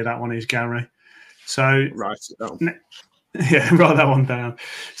idea. That one is, Gary. So write it down. Yeah, write that one down.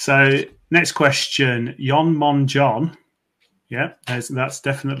 So next question, Yon Mon John. Yeah, that's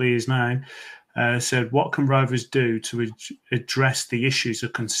definitely his name. Said, what can Rovers do to address the issues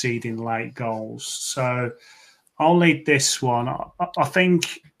of conceding late goals? So I'll lead this one. I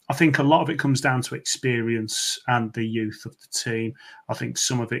think a lot of it comes down to experience and the youth of the team. I think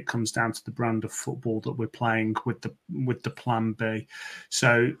some of it comes down to the brand of football that we're playing with the plan B.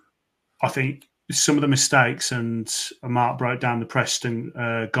 So I think some of the mistakes, and Mark broke down the Preston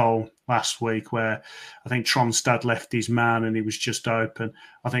goal last week where I think Tronstad left his man and he was just open.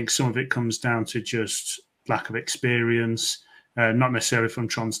 I think some of it comes down to just lack of experience, not necessarily from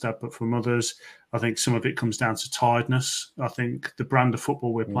Tronstad, but from others. I think some of it comes down to tiredness. I think the brand of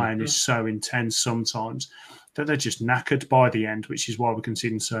football we're playing is so intense sometimes that they're just knackered by the end, which is why we're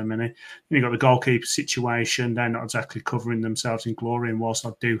conceding so many. Then you've got the goalkeeper situation. They're not exactly covering themselves in glory. And whilst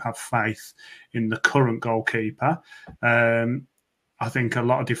I do have faith in the current goalkeeper, I think a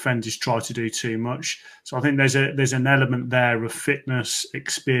lot of defenders try to do too much. So I think there's an element there of fitness,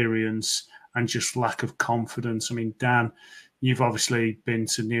 experience, and just lack of confidence. I mean, Dan, you've obviously been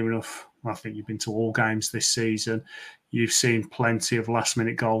to near enough. I think you've been to all games this season. You've seen plenty of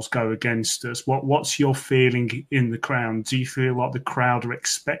last-minute goals go against us. What's your feeling in the crowd? Do you feel like the crowd are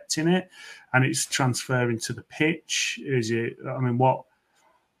expecting it, and it's transferring to the pitch? Is it? I mean, what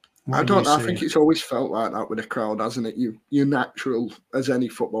I don't know. I think it's always felt like that with the crowd, hasn't it? You're natural as any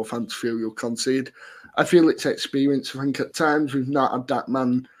football fan to feel you'll concede. I feel it's experience. I think at times we've not had that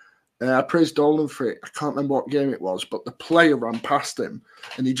man. I praised Dolan for it. I can't remember what game it was, but the player ran past him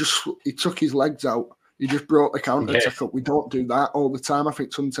and he took his legs out. He just brought the counter-attack up. We don't do that all the time. I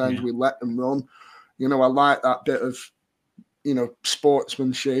think sometimes we let them run. I like that bit of,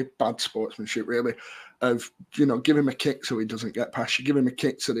 sportsmanship, bad sportsmanship really, of, give him a kick so he doesn't get past you. Give him a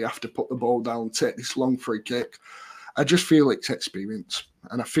kick so they have to put the ball down, take this long free kick. I just feel it's experience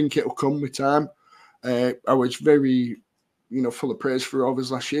and I think it'll come with time. I was very... full of praise for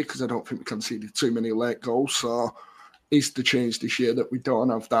Rovers last year because I don't think we conceded too many late goals. So it's the change this year that we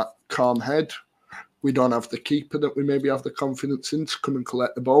don't have that calm head. We don't have the keeper that we maybe have the confidence in to come and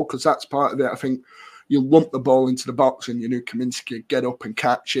collect the ball, because that's part of it. I think you lump the ball into the box and you knew Kaminski would get up and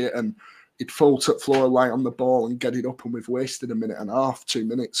catch it and he'd fall to the floor, lie on the ball and get it up, and we've wasted a minute and a half, 2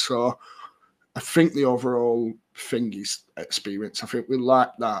 minutes. So I think the overall thing is experience. I think we like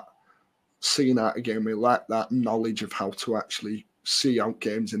that. Seeing that again, we lack that knowledge of how to actually see out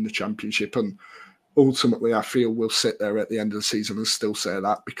games in the Championship, and ultimately I feel we'll sit there at the end of the season and still say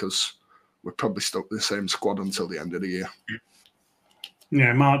that because we're probably stuck with the same squad until the end of the year.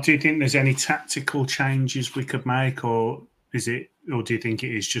 Yeah, Mark, do you think there's any tactical changes we could make, or do you think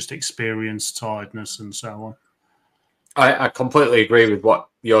it is just experience, tiredness and so on? I completely agree with what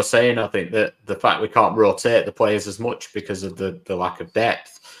you're saying. I think that the fact we can't rotate the players as much because of the lack of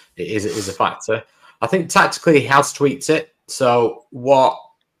depth is a factor. I think tactically he has tweaked it. So what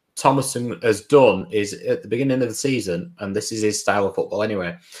Thomason has done is at the beginning of the season, and this is his style of football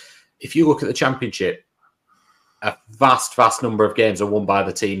anyway, if you look at the Championship, a vast number of games are won by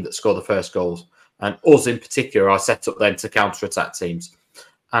the team that score the first goals. And us in particular are set up then to counter-attack teams.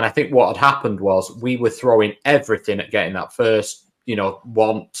 And I think what had happened was we were throwing everything at getting that first,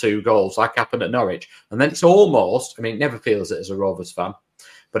 1-2 goals, like happened at Norwich. And then it's almost, it never feels it as a Rovers fan,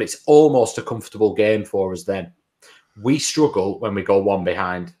 but it's almost a comfortable game for us then. We struggle when we go one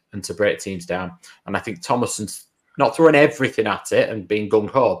behind and to break teams down. And I think Thomason's not throwing everything at it and being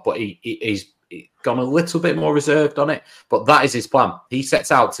gung-ho, but he's gone a little bit more reserved on it. But that is his plan. He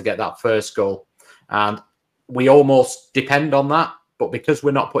sets out to get that first goal. And we almost depend on that. But because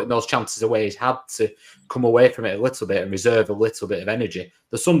we're not putting those chances away, he's had to come away from it a little bit and reserve a little bit of energy.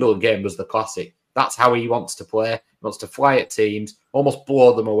 The Sunderland game was the classic. That's how he wants to play. He wants to fly at teams, almost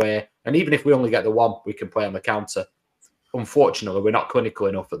blow them away. And even if we only get the one, we can play on the counter. Unfortunately, we're not clinical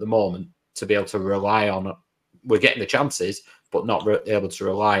enough at the moment to be able to rely on it. We're getting the chances, but not able to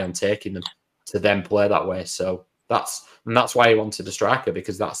rely on taking them to then play that way. So that's why he wanted a striker,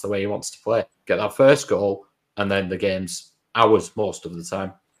 because that's the way he wants to play. Get that first goal, and then the game's ours most of the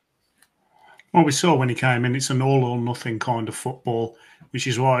time. Well, we saw when he came in, it's an all or nothing kind of football, which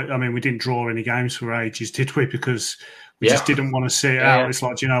is why, I mean, we didn't draw any games for ages, did we? Because we just didn't want to see it out. It's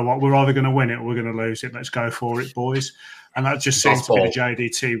like, do you know what? We're either going to win it or we're going to lose it. Let's go for it, boys. And that just seems to be the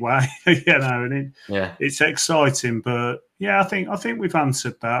JDT way, and it's exciting. But yeah, I think we've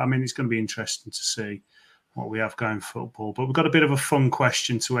answered that. I mean, it's going to be interesting to see what we have going football. But we've got a bit of a fun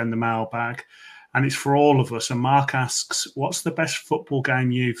question to end the mailbag, and it's for all of us. And Mark asks, what's the best football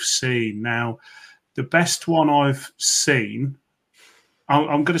game you've seen? Now, the best one I've seen,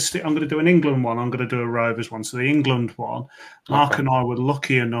 I'm going to do an England one. I'm going to do a Rovers one. So the England one, Mark and I were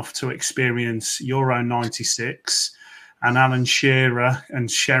lucky enough to experience Euro 96 and Alan Shearer and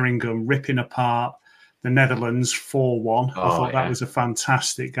Sheringham ripping apart the Netherlands 4-1. I thought that was a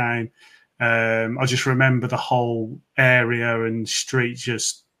fantastic game. I just remember the whole area and street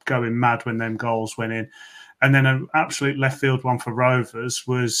just going mad when them goals went in. And then an absolute left field one for Rovers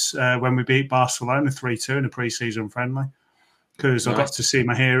was when we beat Barcelona 3-2 in a pre-season friendly. Because I got to see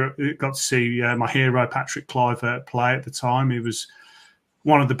my hero, Patrick Kluivert play at the time. He was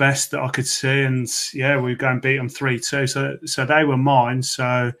one of the best that I could see, and we were going to beat them 3-2. So they were mine.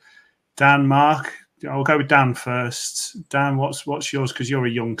 So Dan, Mark, I'll go with Dan first. Dan, what's yours? Because you're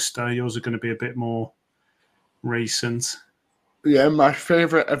a youngster. Yours are going to be a bit more recent. Yeah, my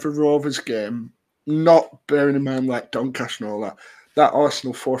favourite ever Rovers game, not bearing in mind like Doncaster and all that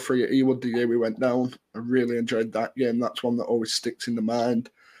Arsenal 4-3 at Ewood the year we went down. I really enjoyed that game. That's one that always sticks in the mind.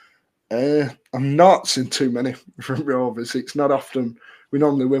 I'm not seeing too many from Rovers. It's not often. We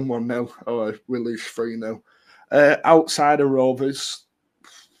normally win 1-0 or we lose 3-0. Outside of Rovers,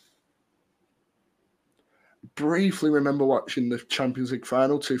 briefly remember watching the Champions League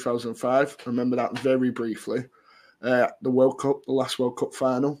final 2005. I remember that very briefly. The World Cup, the last World Cup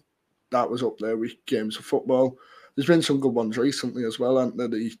final, that was up there with games of football. There's been some good ones recently as well, and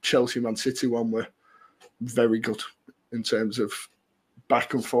the Chelsea-Man City one were very good in terms of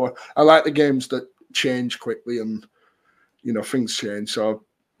back and forth. I like the games that change quickly and, things change. So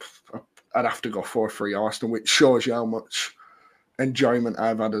I'd have to go 4-3 Arsenal, which shows you how much enjoyment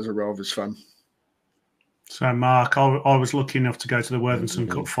I've had as a Rovers fan. So, Mark, I was lucky enough to go to the Worthington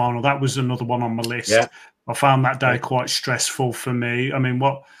Cup final. That was another one on my list. Yeah. I found that day quite stressful for me. I mean,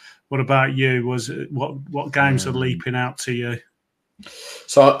 what about you? What games are leaping out to you?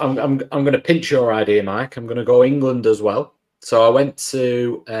 So I'm going to pinch your idea, Mike. I'm going to go England as well. So I went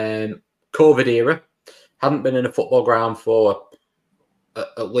to COVID era. Hadn't been in a football ground for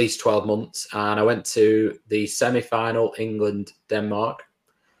at least 12 months, and I went to the semi-final England-Denmark,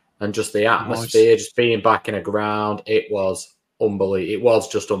 and just the atmosphere, just being back in a ground, it was unbelievable. It was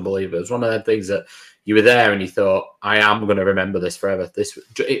just unbelievable. It was one of the things that you were there and you thought, I am going to remember this forever.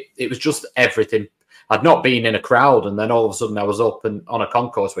 It was just everything. I'd not been in a crowd, and then all of a sudden I was up and on a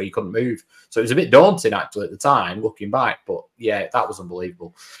concourse where you couldn't move. So it was a bit daunting, actually, at the time, looking back. But, yeah, that was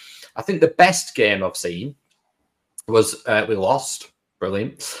unbelievable. I think the best game I've seen was we lost.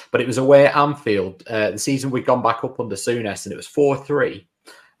 Brilliant. But it was away at Anfield. The season we'd gone back up under Souness, and it was 4-3.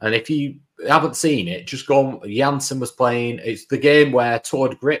 And if you haven't seen it, just go on. Janssen was playing. It's the game where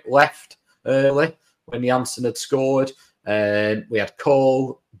Tord Grip left early when Janssen had scored. We had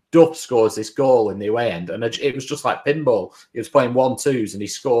Cole. Duff scores this goal in the away end. And it was just like pinball. He was playing 1-2s and he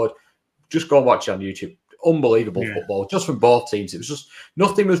scored. Just go and watch it on YouTube. Unbelievable football, just from both teams. It was just,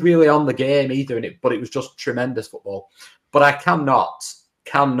 nothing was really on the game either, but it was just tremendous football. But I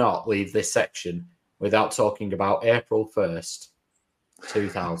cannot leave this section without talking about April 1st,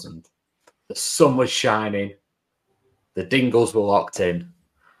 2000. The sun was shining, the Dingles were locked in,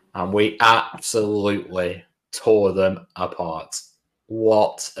 and we absolutely tore them apart.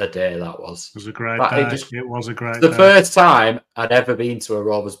 What a day that was. It was a great day. It was a great day. The first time I'd ever been to a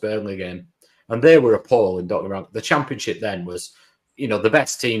Rovers Burnley game. And they were appalling, don't get me wrong. The Championship then was, the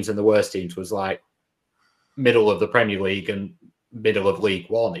best teams and the worst teams was like middle of the Premier League and middle of League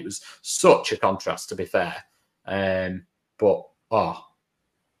One. It was such a contrast, to be fair. But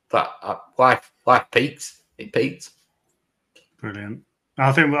life peaked. It peaked. Brilliant.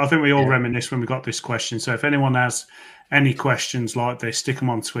 I think we all reminisce when we got this question. So if anyone has any questions like this, stick them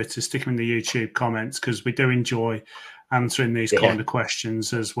on Twitter, stick them in the YouTube comments, because we do enjoy answering these kind of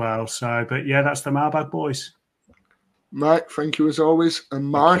questions as well. So, but yeah, that's the mailbag, boys. Mike, thank you as always. And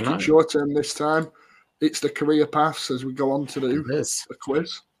Mark, it's your turn this time. It's the career paths as we go on to do the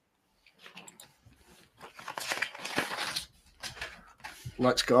quiz.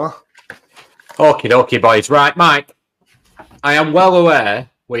 Let's go. Okie dokie, boys. Right, Mike. I am well aware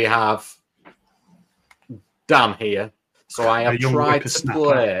we have Dan here, so I have tried to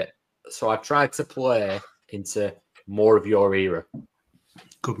play. So I've tried to play into more of your era.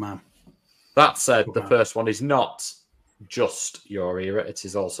 Good man. That said, the first one is not just your era, it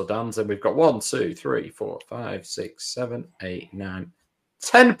is also Dan's. And we've got 1, 2, 3, 4, 5, 6, 7, 8, 9,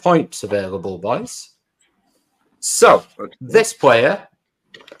 10 points available, boys. So, this player,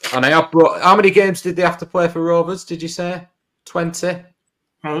 and I have brought, how many games did they have to play for Rovers, did you say? 20?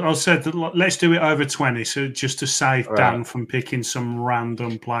 I said that let's do it over 20, so just to save Dan from picking some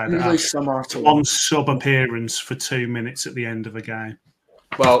random player that has one sub-appearance for 2 minutes at the end of a game.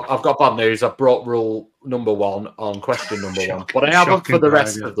 Well, I've got bad news. I've brought rule number 1 on question number 1, but I haven't for the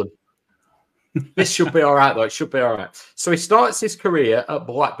rest of them. This should be all right, though. It should be all right. So he starts his career at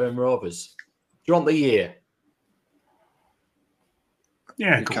Blackburn Rovers. Do you want the year?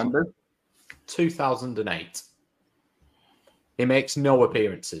 Yeah, you can do. 2008. He makes no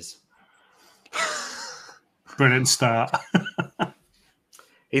appearances. Brilliant start.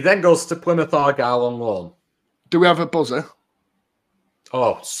 He then goes to Plymouth Argyle on loan. Do we have a buzzer?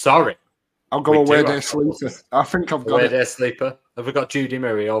 Oh, sorry. I'll go away day sleeper. I think I've got away it. Day sleeper. Have we got Judy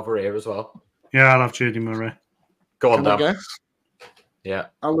Murray over here as well? Yeah, I'll have Judy Murray. Go on, Dan. Guess? Yeah.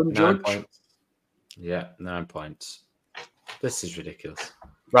 Alan Judge. 9 points. Yeah, 9 points. This is ridiculous.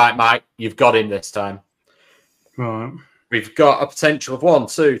 Right, Mike, you've got him this time. Right. We've got a potential of 1,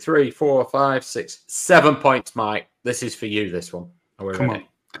 2, 3, 4, 5, 6, 7 points, Mike. This is for you, this one. Are we ready?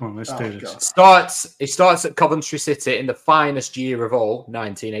 Come on, let's do this. He starts at Coventry City in the finest year of all,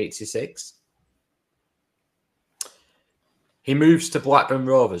 1986. He moves to Blackburn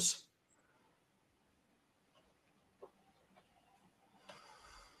Rovers.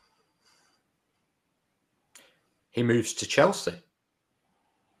 He moves to Chelsea.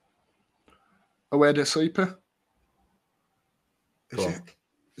 Away day sleeper.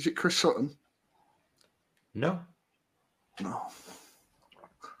 Is it Chris Sutton? No. No.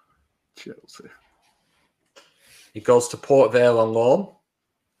 Chelsea. He goes to Port Vale on loan.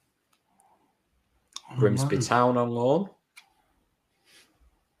 Grimsby Town on loan.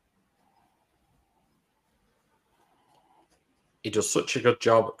 He does such a good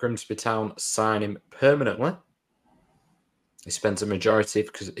job at Grimsby Town, sign him permanently. He spends a majority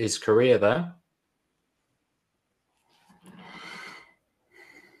of his career there.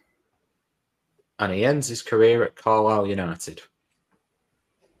 And he ends his career at Carlisle United.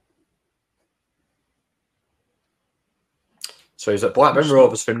 So he's at Blackburn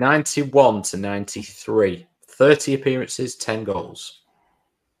Rovers from 91 to 93. 30 appearances, 10 goals.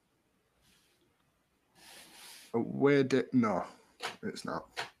 Where did... No, it's not.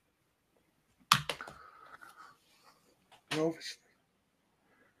 Rovers.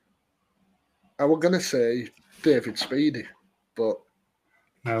 I was going to say David Speedy, but...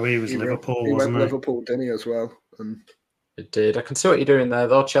 No, he was Liverpool, he wasn't went he? Liverpool, didn't he, as well? And It did. I can see what you're doing there,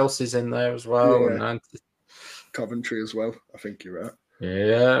 though. Chelsea's in there as well. Yeah. And Coventry as well. I think you're right.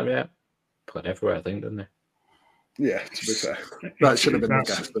 yeah. Played everywhere, I think, didn't he? Yeah, to be fair. That should have been the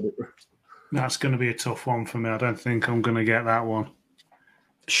guess, but That's going to be a tough one for me. I don't think I'm going to get that one.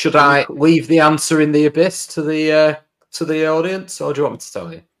 Should I leave the answer in the abyss to the audience, or do you want me to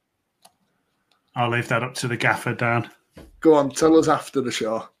tell you? I'll leave that up to the gaffer, Dan. Go on, tell us after the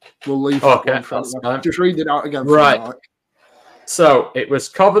show. We'll leave Okay, that one. Just read it out again. Right. Mark. So it was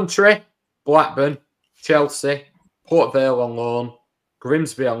Coventry, Blackburn, Chelsea, Port Vale on loan,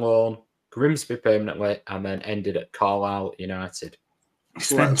 Grimsby on loan, Grimsby permanently, and then ended at Carlisle United. It's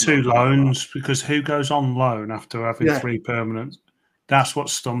then 2 loans, because who goes on loan after having 3 permanents? That's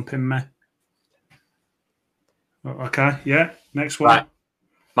what's stumping me. Okay, yeah. Next one. Right.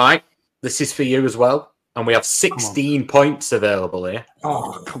 Mike, this is for you as well. And we have 16 points available here.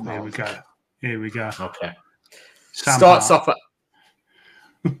 Oh, come on. Here we go. Okay. Starts off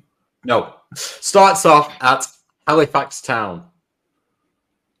at Halifax Town.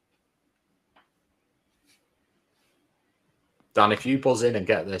 Dan, if you buzz in and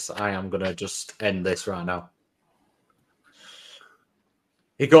get this, I am going to just end this right now.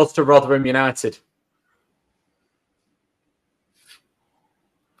 He goes to Rotherham United.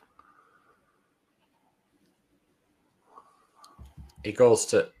 He goes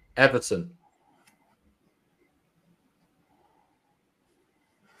to Everton.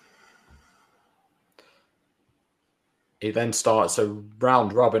 He then starts a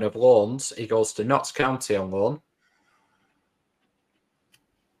round robin of loans. He goes to Notts County on loan.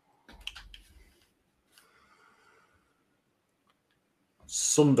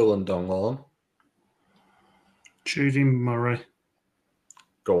 Sunderland on loan. Judy Murray.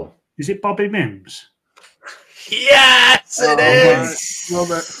 Go on. Is it Bobby Mims? Yes, it is. Right.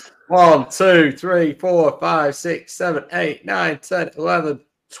 Love it. 1, 2, 3, 4, 5, 6, 7, 8, 9, 10, 11,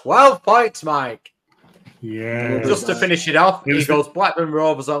 12 points, Mike. Yeah. Just to finish it off, It was he goes Blackburn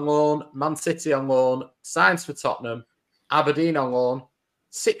Rovers on loan, Man City on loan, signs for Tottenham, Aberdeen on loan,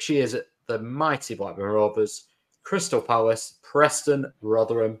 6 years at the mighty Blackburn Rovers, Crystal Palace, Preston,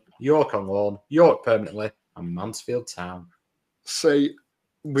 Rotherham, York on loan, York permanently, and Mansfield Town. See,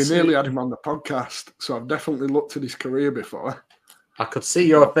 we nearly had him on the podcast, so I've definitely looked at his career before. I could see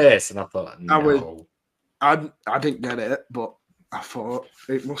your face, and I thought, no. I didn't get it, but I thought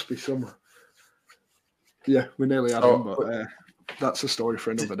it must be some. Yeah, we nearly had him, but that's a story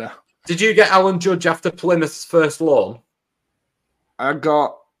for another day. Did you get Alan Judge after Plymouth's first loan? I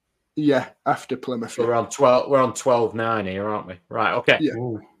got, after Plymouth. So we're on 12-9 here, aren't we? Right, okay. Yeah.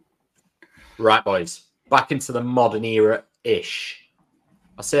 Ooh. Right, boys. Back into the modern era-ish.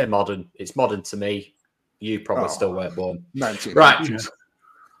 I say modern. It's modern to me. You probably still weren't born. 19. Right. Yeah.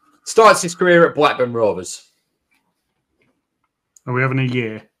 Starts his career at Blackburn Rovers. Are we having a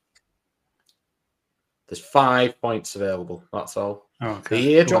year? There's 5 points available. That's all. Oh, okay. The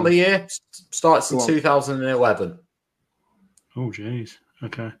year, the year starts in 2011. Oh, jeez.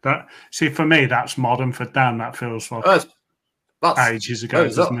 Okay. For me, that's modern. For Dan, that feels like That's ages ago,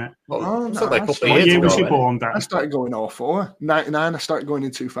 doesn't it? What year was you born, Dan? I started going 04. 99, I started going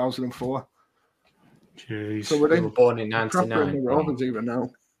in 2004. Jeez. So we were born in 99. The Rovers even now.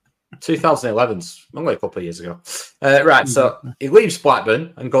 2011's only a couple of years ago. Right, so he leaves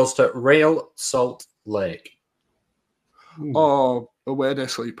Blackburn and goes to Real Salt Lake. Ooh. Oh, away day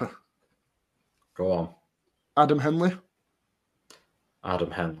sleeper. Go on. Adam Henley.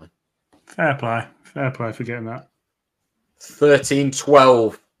 Adam Henley. Fair play. Fair play for getting that.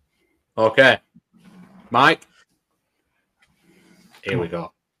 13-12. Okay. Mike. Here we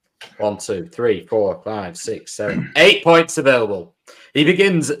go. 1, 2, 3, 4, 5, 6, 7, 8 points available. He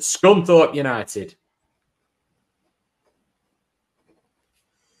begins at Scunthorpe United.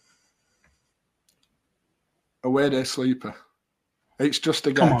 Away day sleeper. It's just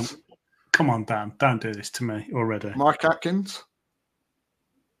a guess. Come on, Dan. Don't do this to me already. Mark Atkins.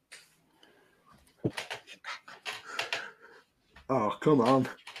 Oh, come on.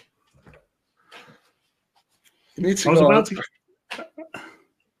 You need to I was go. about to...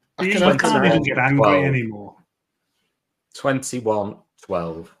 I can't even get angry 12. anymore.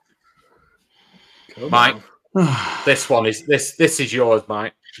 21-12. Mike, this is yours,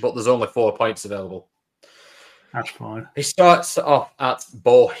 Mike, but there's only 4 points available. That's fine. He starts off at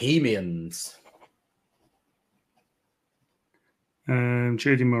Bohemians.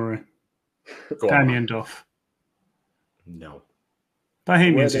 Judy Murray. Go on, Damien Mike. Duff. No.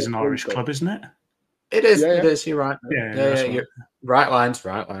 Bohemians is an Irish club, isn't it? It is. Yeah, It is. You're right. Yeah, You're right lines.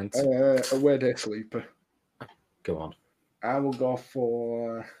 Right lines. Away day sleeper. Go on. I will go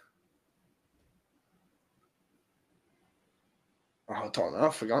for. Oh, I don't know. I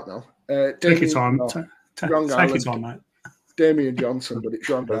forgot now. Take your time. Take your time, mate. Damien Johnson, but it's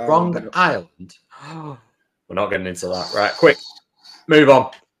wrong. The wrong island. We're not getting into that. Right, quick. Move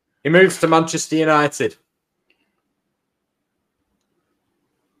on. He moves to Manchester United.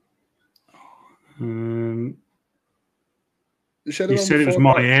 You said it was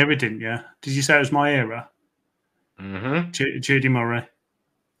my era, didn't you? Did you say it was my era? Mm-hmm. Judy Murray.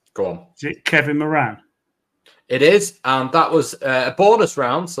 Go on. Is it Kevin Moran? It is, and that was a bonus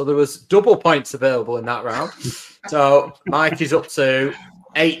round, so there was double points available in that round. So Mike is up to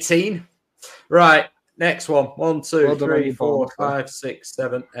 18. Right, next one. 1, 2, 3, 4, 5, 6,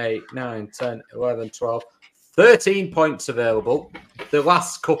 7, 8, 9, 10, 11, 12. 13 points available. The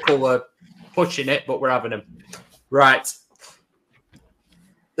last couple are pushing it, but we're having them. Right.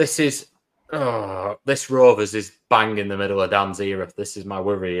 This Rovers is bang in the middle of Dan's era. This is my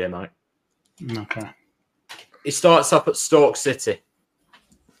worry here, Mike. Okay. He starts up at Stoke City.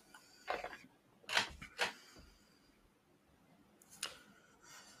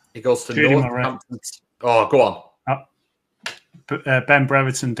 He goes to Northampton. Oh, go on. Ben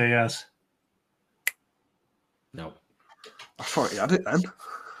Brereton Diaz. No. I thought he had it then.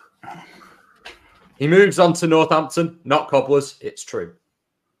 He moves on to Northampton. Not Cobblers. It's true.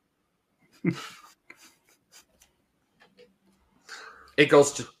 He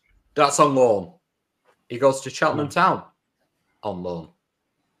goes to... That's on loan. He goes to Cheltenham Town on loan.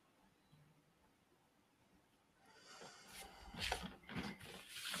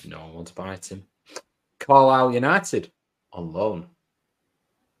 No one wants to bite him. Carlisle United on loan.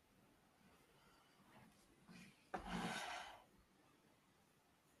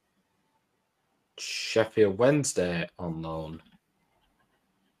 Sheffield Wednesday on loan.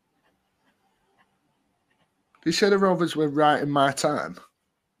 You said the Rovers were right in my time.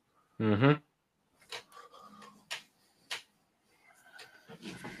 Mm-hmm.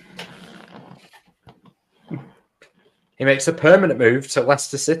 He makes a permanent move to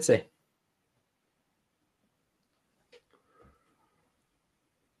Leicester City.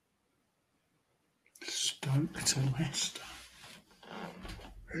 Stoke to Leicester.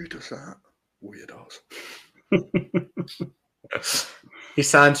 Who does that? Weirdos. He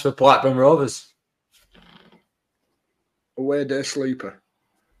signs for Blackburn Rovers. Away day sleeper.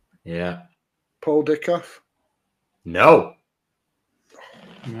 Yeah. Paul Dickoff. No.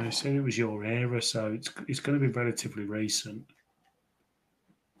 No, I said it was your era, so it's going to be relatively recent.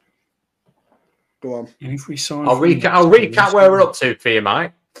 Go on. And if we sign, I'll recap where we're up to for you,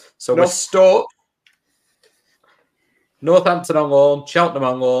 Mike. So we're Stoke, Northampton on loan, Cheltenham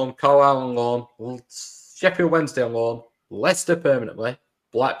on loan, Carlisle on loan, Sheffield Wednesday on loan, Leicester permanently,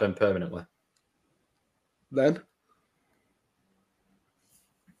 Blackburn permanently. Then?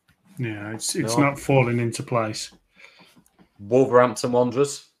 Yeah, it's not falling into place. Wolverhampton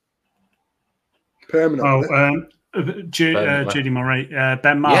Wanderers. Permanently. Judy Murray.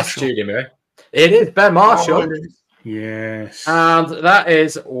 Ben Marshall. Yes, Judy Murray. It is Ben Marshall. Yes. And that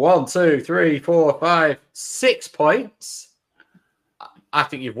is 1, 2, 3, 4, 5, 6 points. I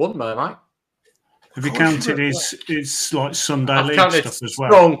think you've won, Mike. Have you counted his like Sunday I've league counted stuff as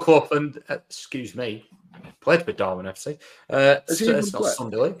well? Strong Clough and, excuse me, played for Darwin FC. It's not played?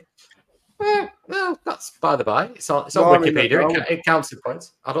 Sunday league. Well, that's by the by. It's on Wikipedia. It counts in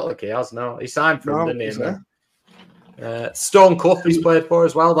points. I don't think he has. No, he signed for him, didn't he? Stone Clough he's played for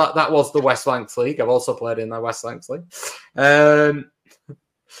as well. That was the West Lancs League. I've also played in the West Lancs League. Millwall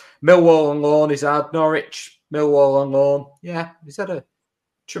on loan. He's had Norwich, Millwall on loan. Yeah, he's had a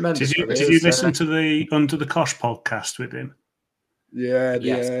tremendous. Did you listen to the Under the Cosh podcast with him? Yeah,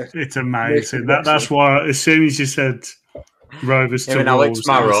 yes. It's amazing. That's why as soon as you said Rovers to Wolves,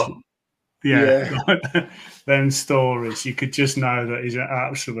 Alex yeah. Them stories, you could just know that he's an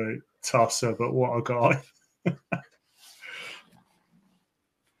absolute tosser, but what a guy.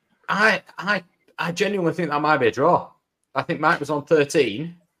 I genuinely think that might be a draw. I think Mike was on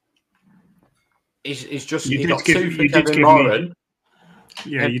 13. He's just he got 2 for Kevin Moran.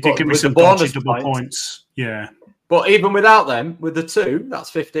 Yeah, you did give me some bonus double points. Yeah. But even without them, with the 2,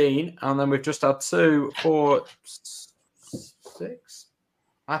 that's 15. And then we've just had 2, 4, 6.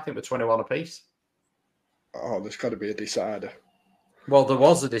 I think we're 21 apiece. Oh, there's got to be a decider. Well, there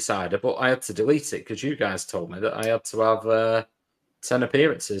was a decider, but I had to delete it because you guys told me that I had to have 10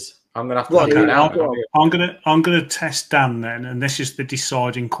 appearances. I'm going to have to do it now. I'm going to test Dan then, and this is the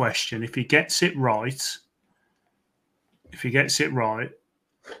deciding question. If he gets it right, he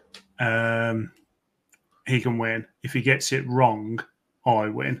can win. If he gets it wrong, I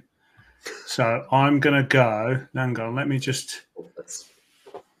win. So I'm going to go. Hang on, let me just.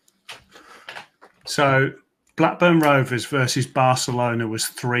 So Blackburn Rovers versus Barcelona was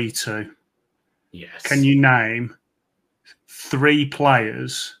 3-2. Yes. Can you name 3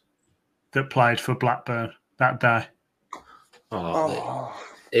 players that played for Blackburn that day?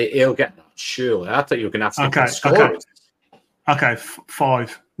 He'll get that, surely. I thought you were going to have to score. Okay,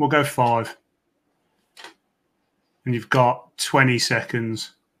 5. We'll go 5. And you've got 20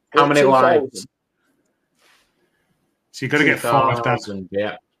 seconds. How many lives? So you've got to get 5 down.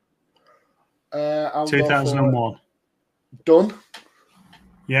 Yeah. 2001. Dunn.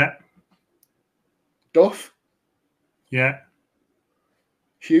 Yeah. Duff. Yeah.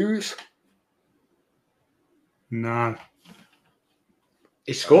 Hughes. No.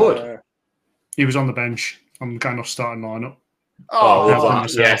 He scored. He was on the bench. I'm going off starting lineup.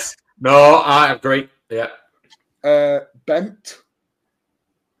 Yes. No, I agree. Yeah. Bent.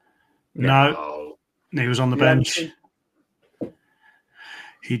 No. He was on the bench.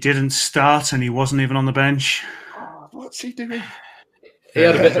 He didn't start and he wasn't even on the bench. What's he doing? He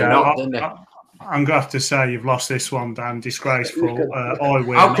had a bit of a knock, didn't he? I'm going to have to say you've lost this one, Dan. Disgraceful. I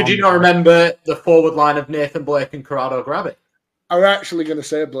win. How could you not remember the forward line of Nathan Blake and Corrado Grabby? I'm actually going to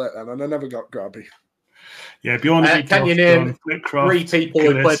say Blake then, and I never got Grabby. Yeah, Bjorn. Can you name 3 people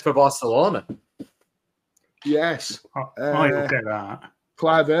who played for Barcelona? Yes. I'll get that.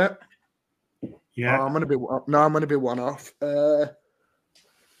 Clive. Yeah. Oh, I'm going to be one off.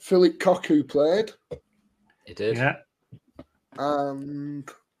 Philip Cock, who played. He did. Yeah. And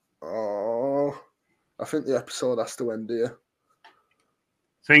I think the episode has to end here.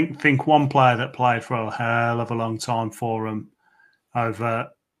 Think one player that played for a hell of a long time for them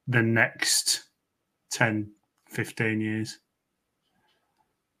over the next 10, 15 years.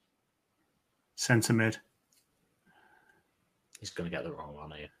 Centre mid. He's going to get the wrong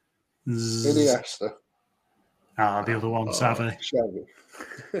one here. Iniesta. The other one, Xavi. Xavi.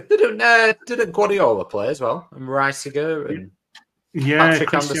 Didn't Guardiola play as well? And Reisiger and Yeah, Patrick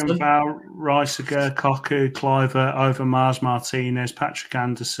Christian Anderson. Val, Reisiger, Koku, Cliver, Overmars, Martinez, Patrick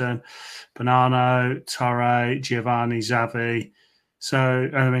Anderson, Bonanno, Torre, Giovanni, Xavi. So,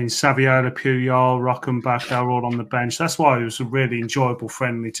 I mean, Saviola, Puyol, Rockenbach, they were all on the bench. That's why it was a really enjoyable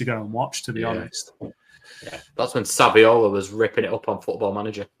friendly to go and watch, to be honest. Yeah, that's when Saviola was ripping it up on Football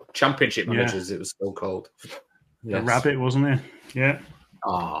Manager. Championship Managers, it was so called. Yes. The rabbit, wasn't it? Yeah.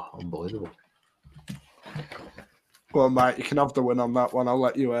 Oh, unbelievable. Well, mate, you can have the win on that one. I'll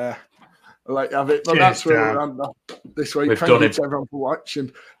let you have it. But Cheers, that's where Dad. we're on this week. We've Thank done you it. to everyone for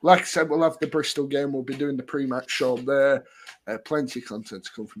watching. Like I said, we'll have the Bristol game. We'll be doing the pre-match show there. Plenty of content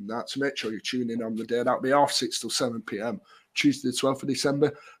to come from that. So make sure you tune in on the day. That'll be 6:30 till 7 p.m. Tuesday, the 12th of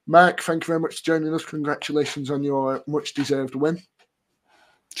December. Mark, thank you very much for joining us. Congratulations on your much-deserved win.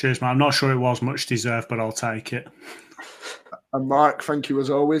 Cheers, man. I'm not sure it was much deserved, but I'll take it. And Mark, thank you as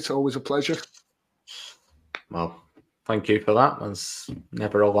always. Always a pleasure. Well, thank you for that. There's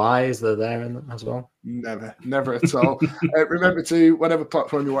never a lie, is there there as well? Never at all. Remember to, whatever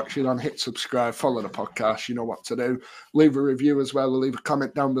platform you're watching on, hit subscribe, follow the podcast. You know what to do. Leave a review as well, or leave a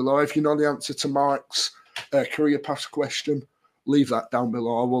comment down below. If you know the answer to Mark's career pass question, leave that down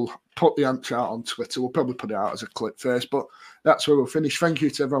below. We'll put the answer out on Twitter. We'll probably put it out as a clip first, but that's where we'll finish. Thank you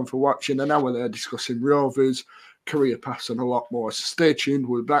to everyone for watching. An hour there discussing Rovers, career pass, and a lot more. So stay tuned.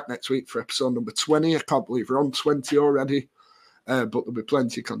 We'll be back next week for episode number 20. I can't believe we're on 20 already. But there'll be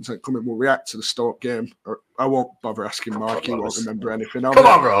plenty of content coming. We'll react to the Stoke game. I won't bother asking Mark. He won't remember anything. Come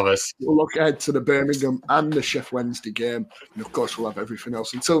on, Rovers. We'll look ahead to the Birmingham and the Sheff Wednesday game. And, of course, we'll have everything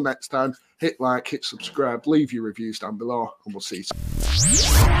else. Until next time, hit like, hit subscribe, leave your reviews down below, and we'll see you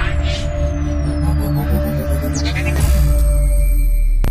soon.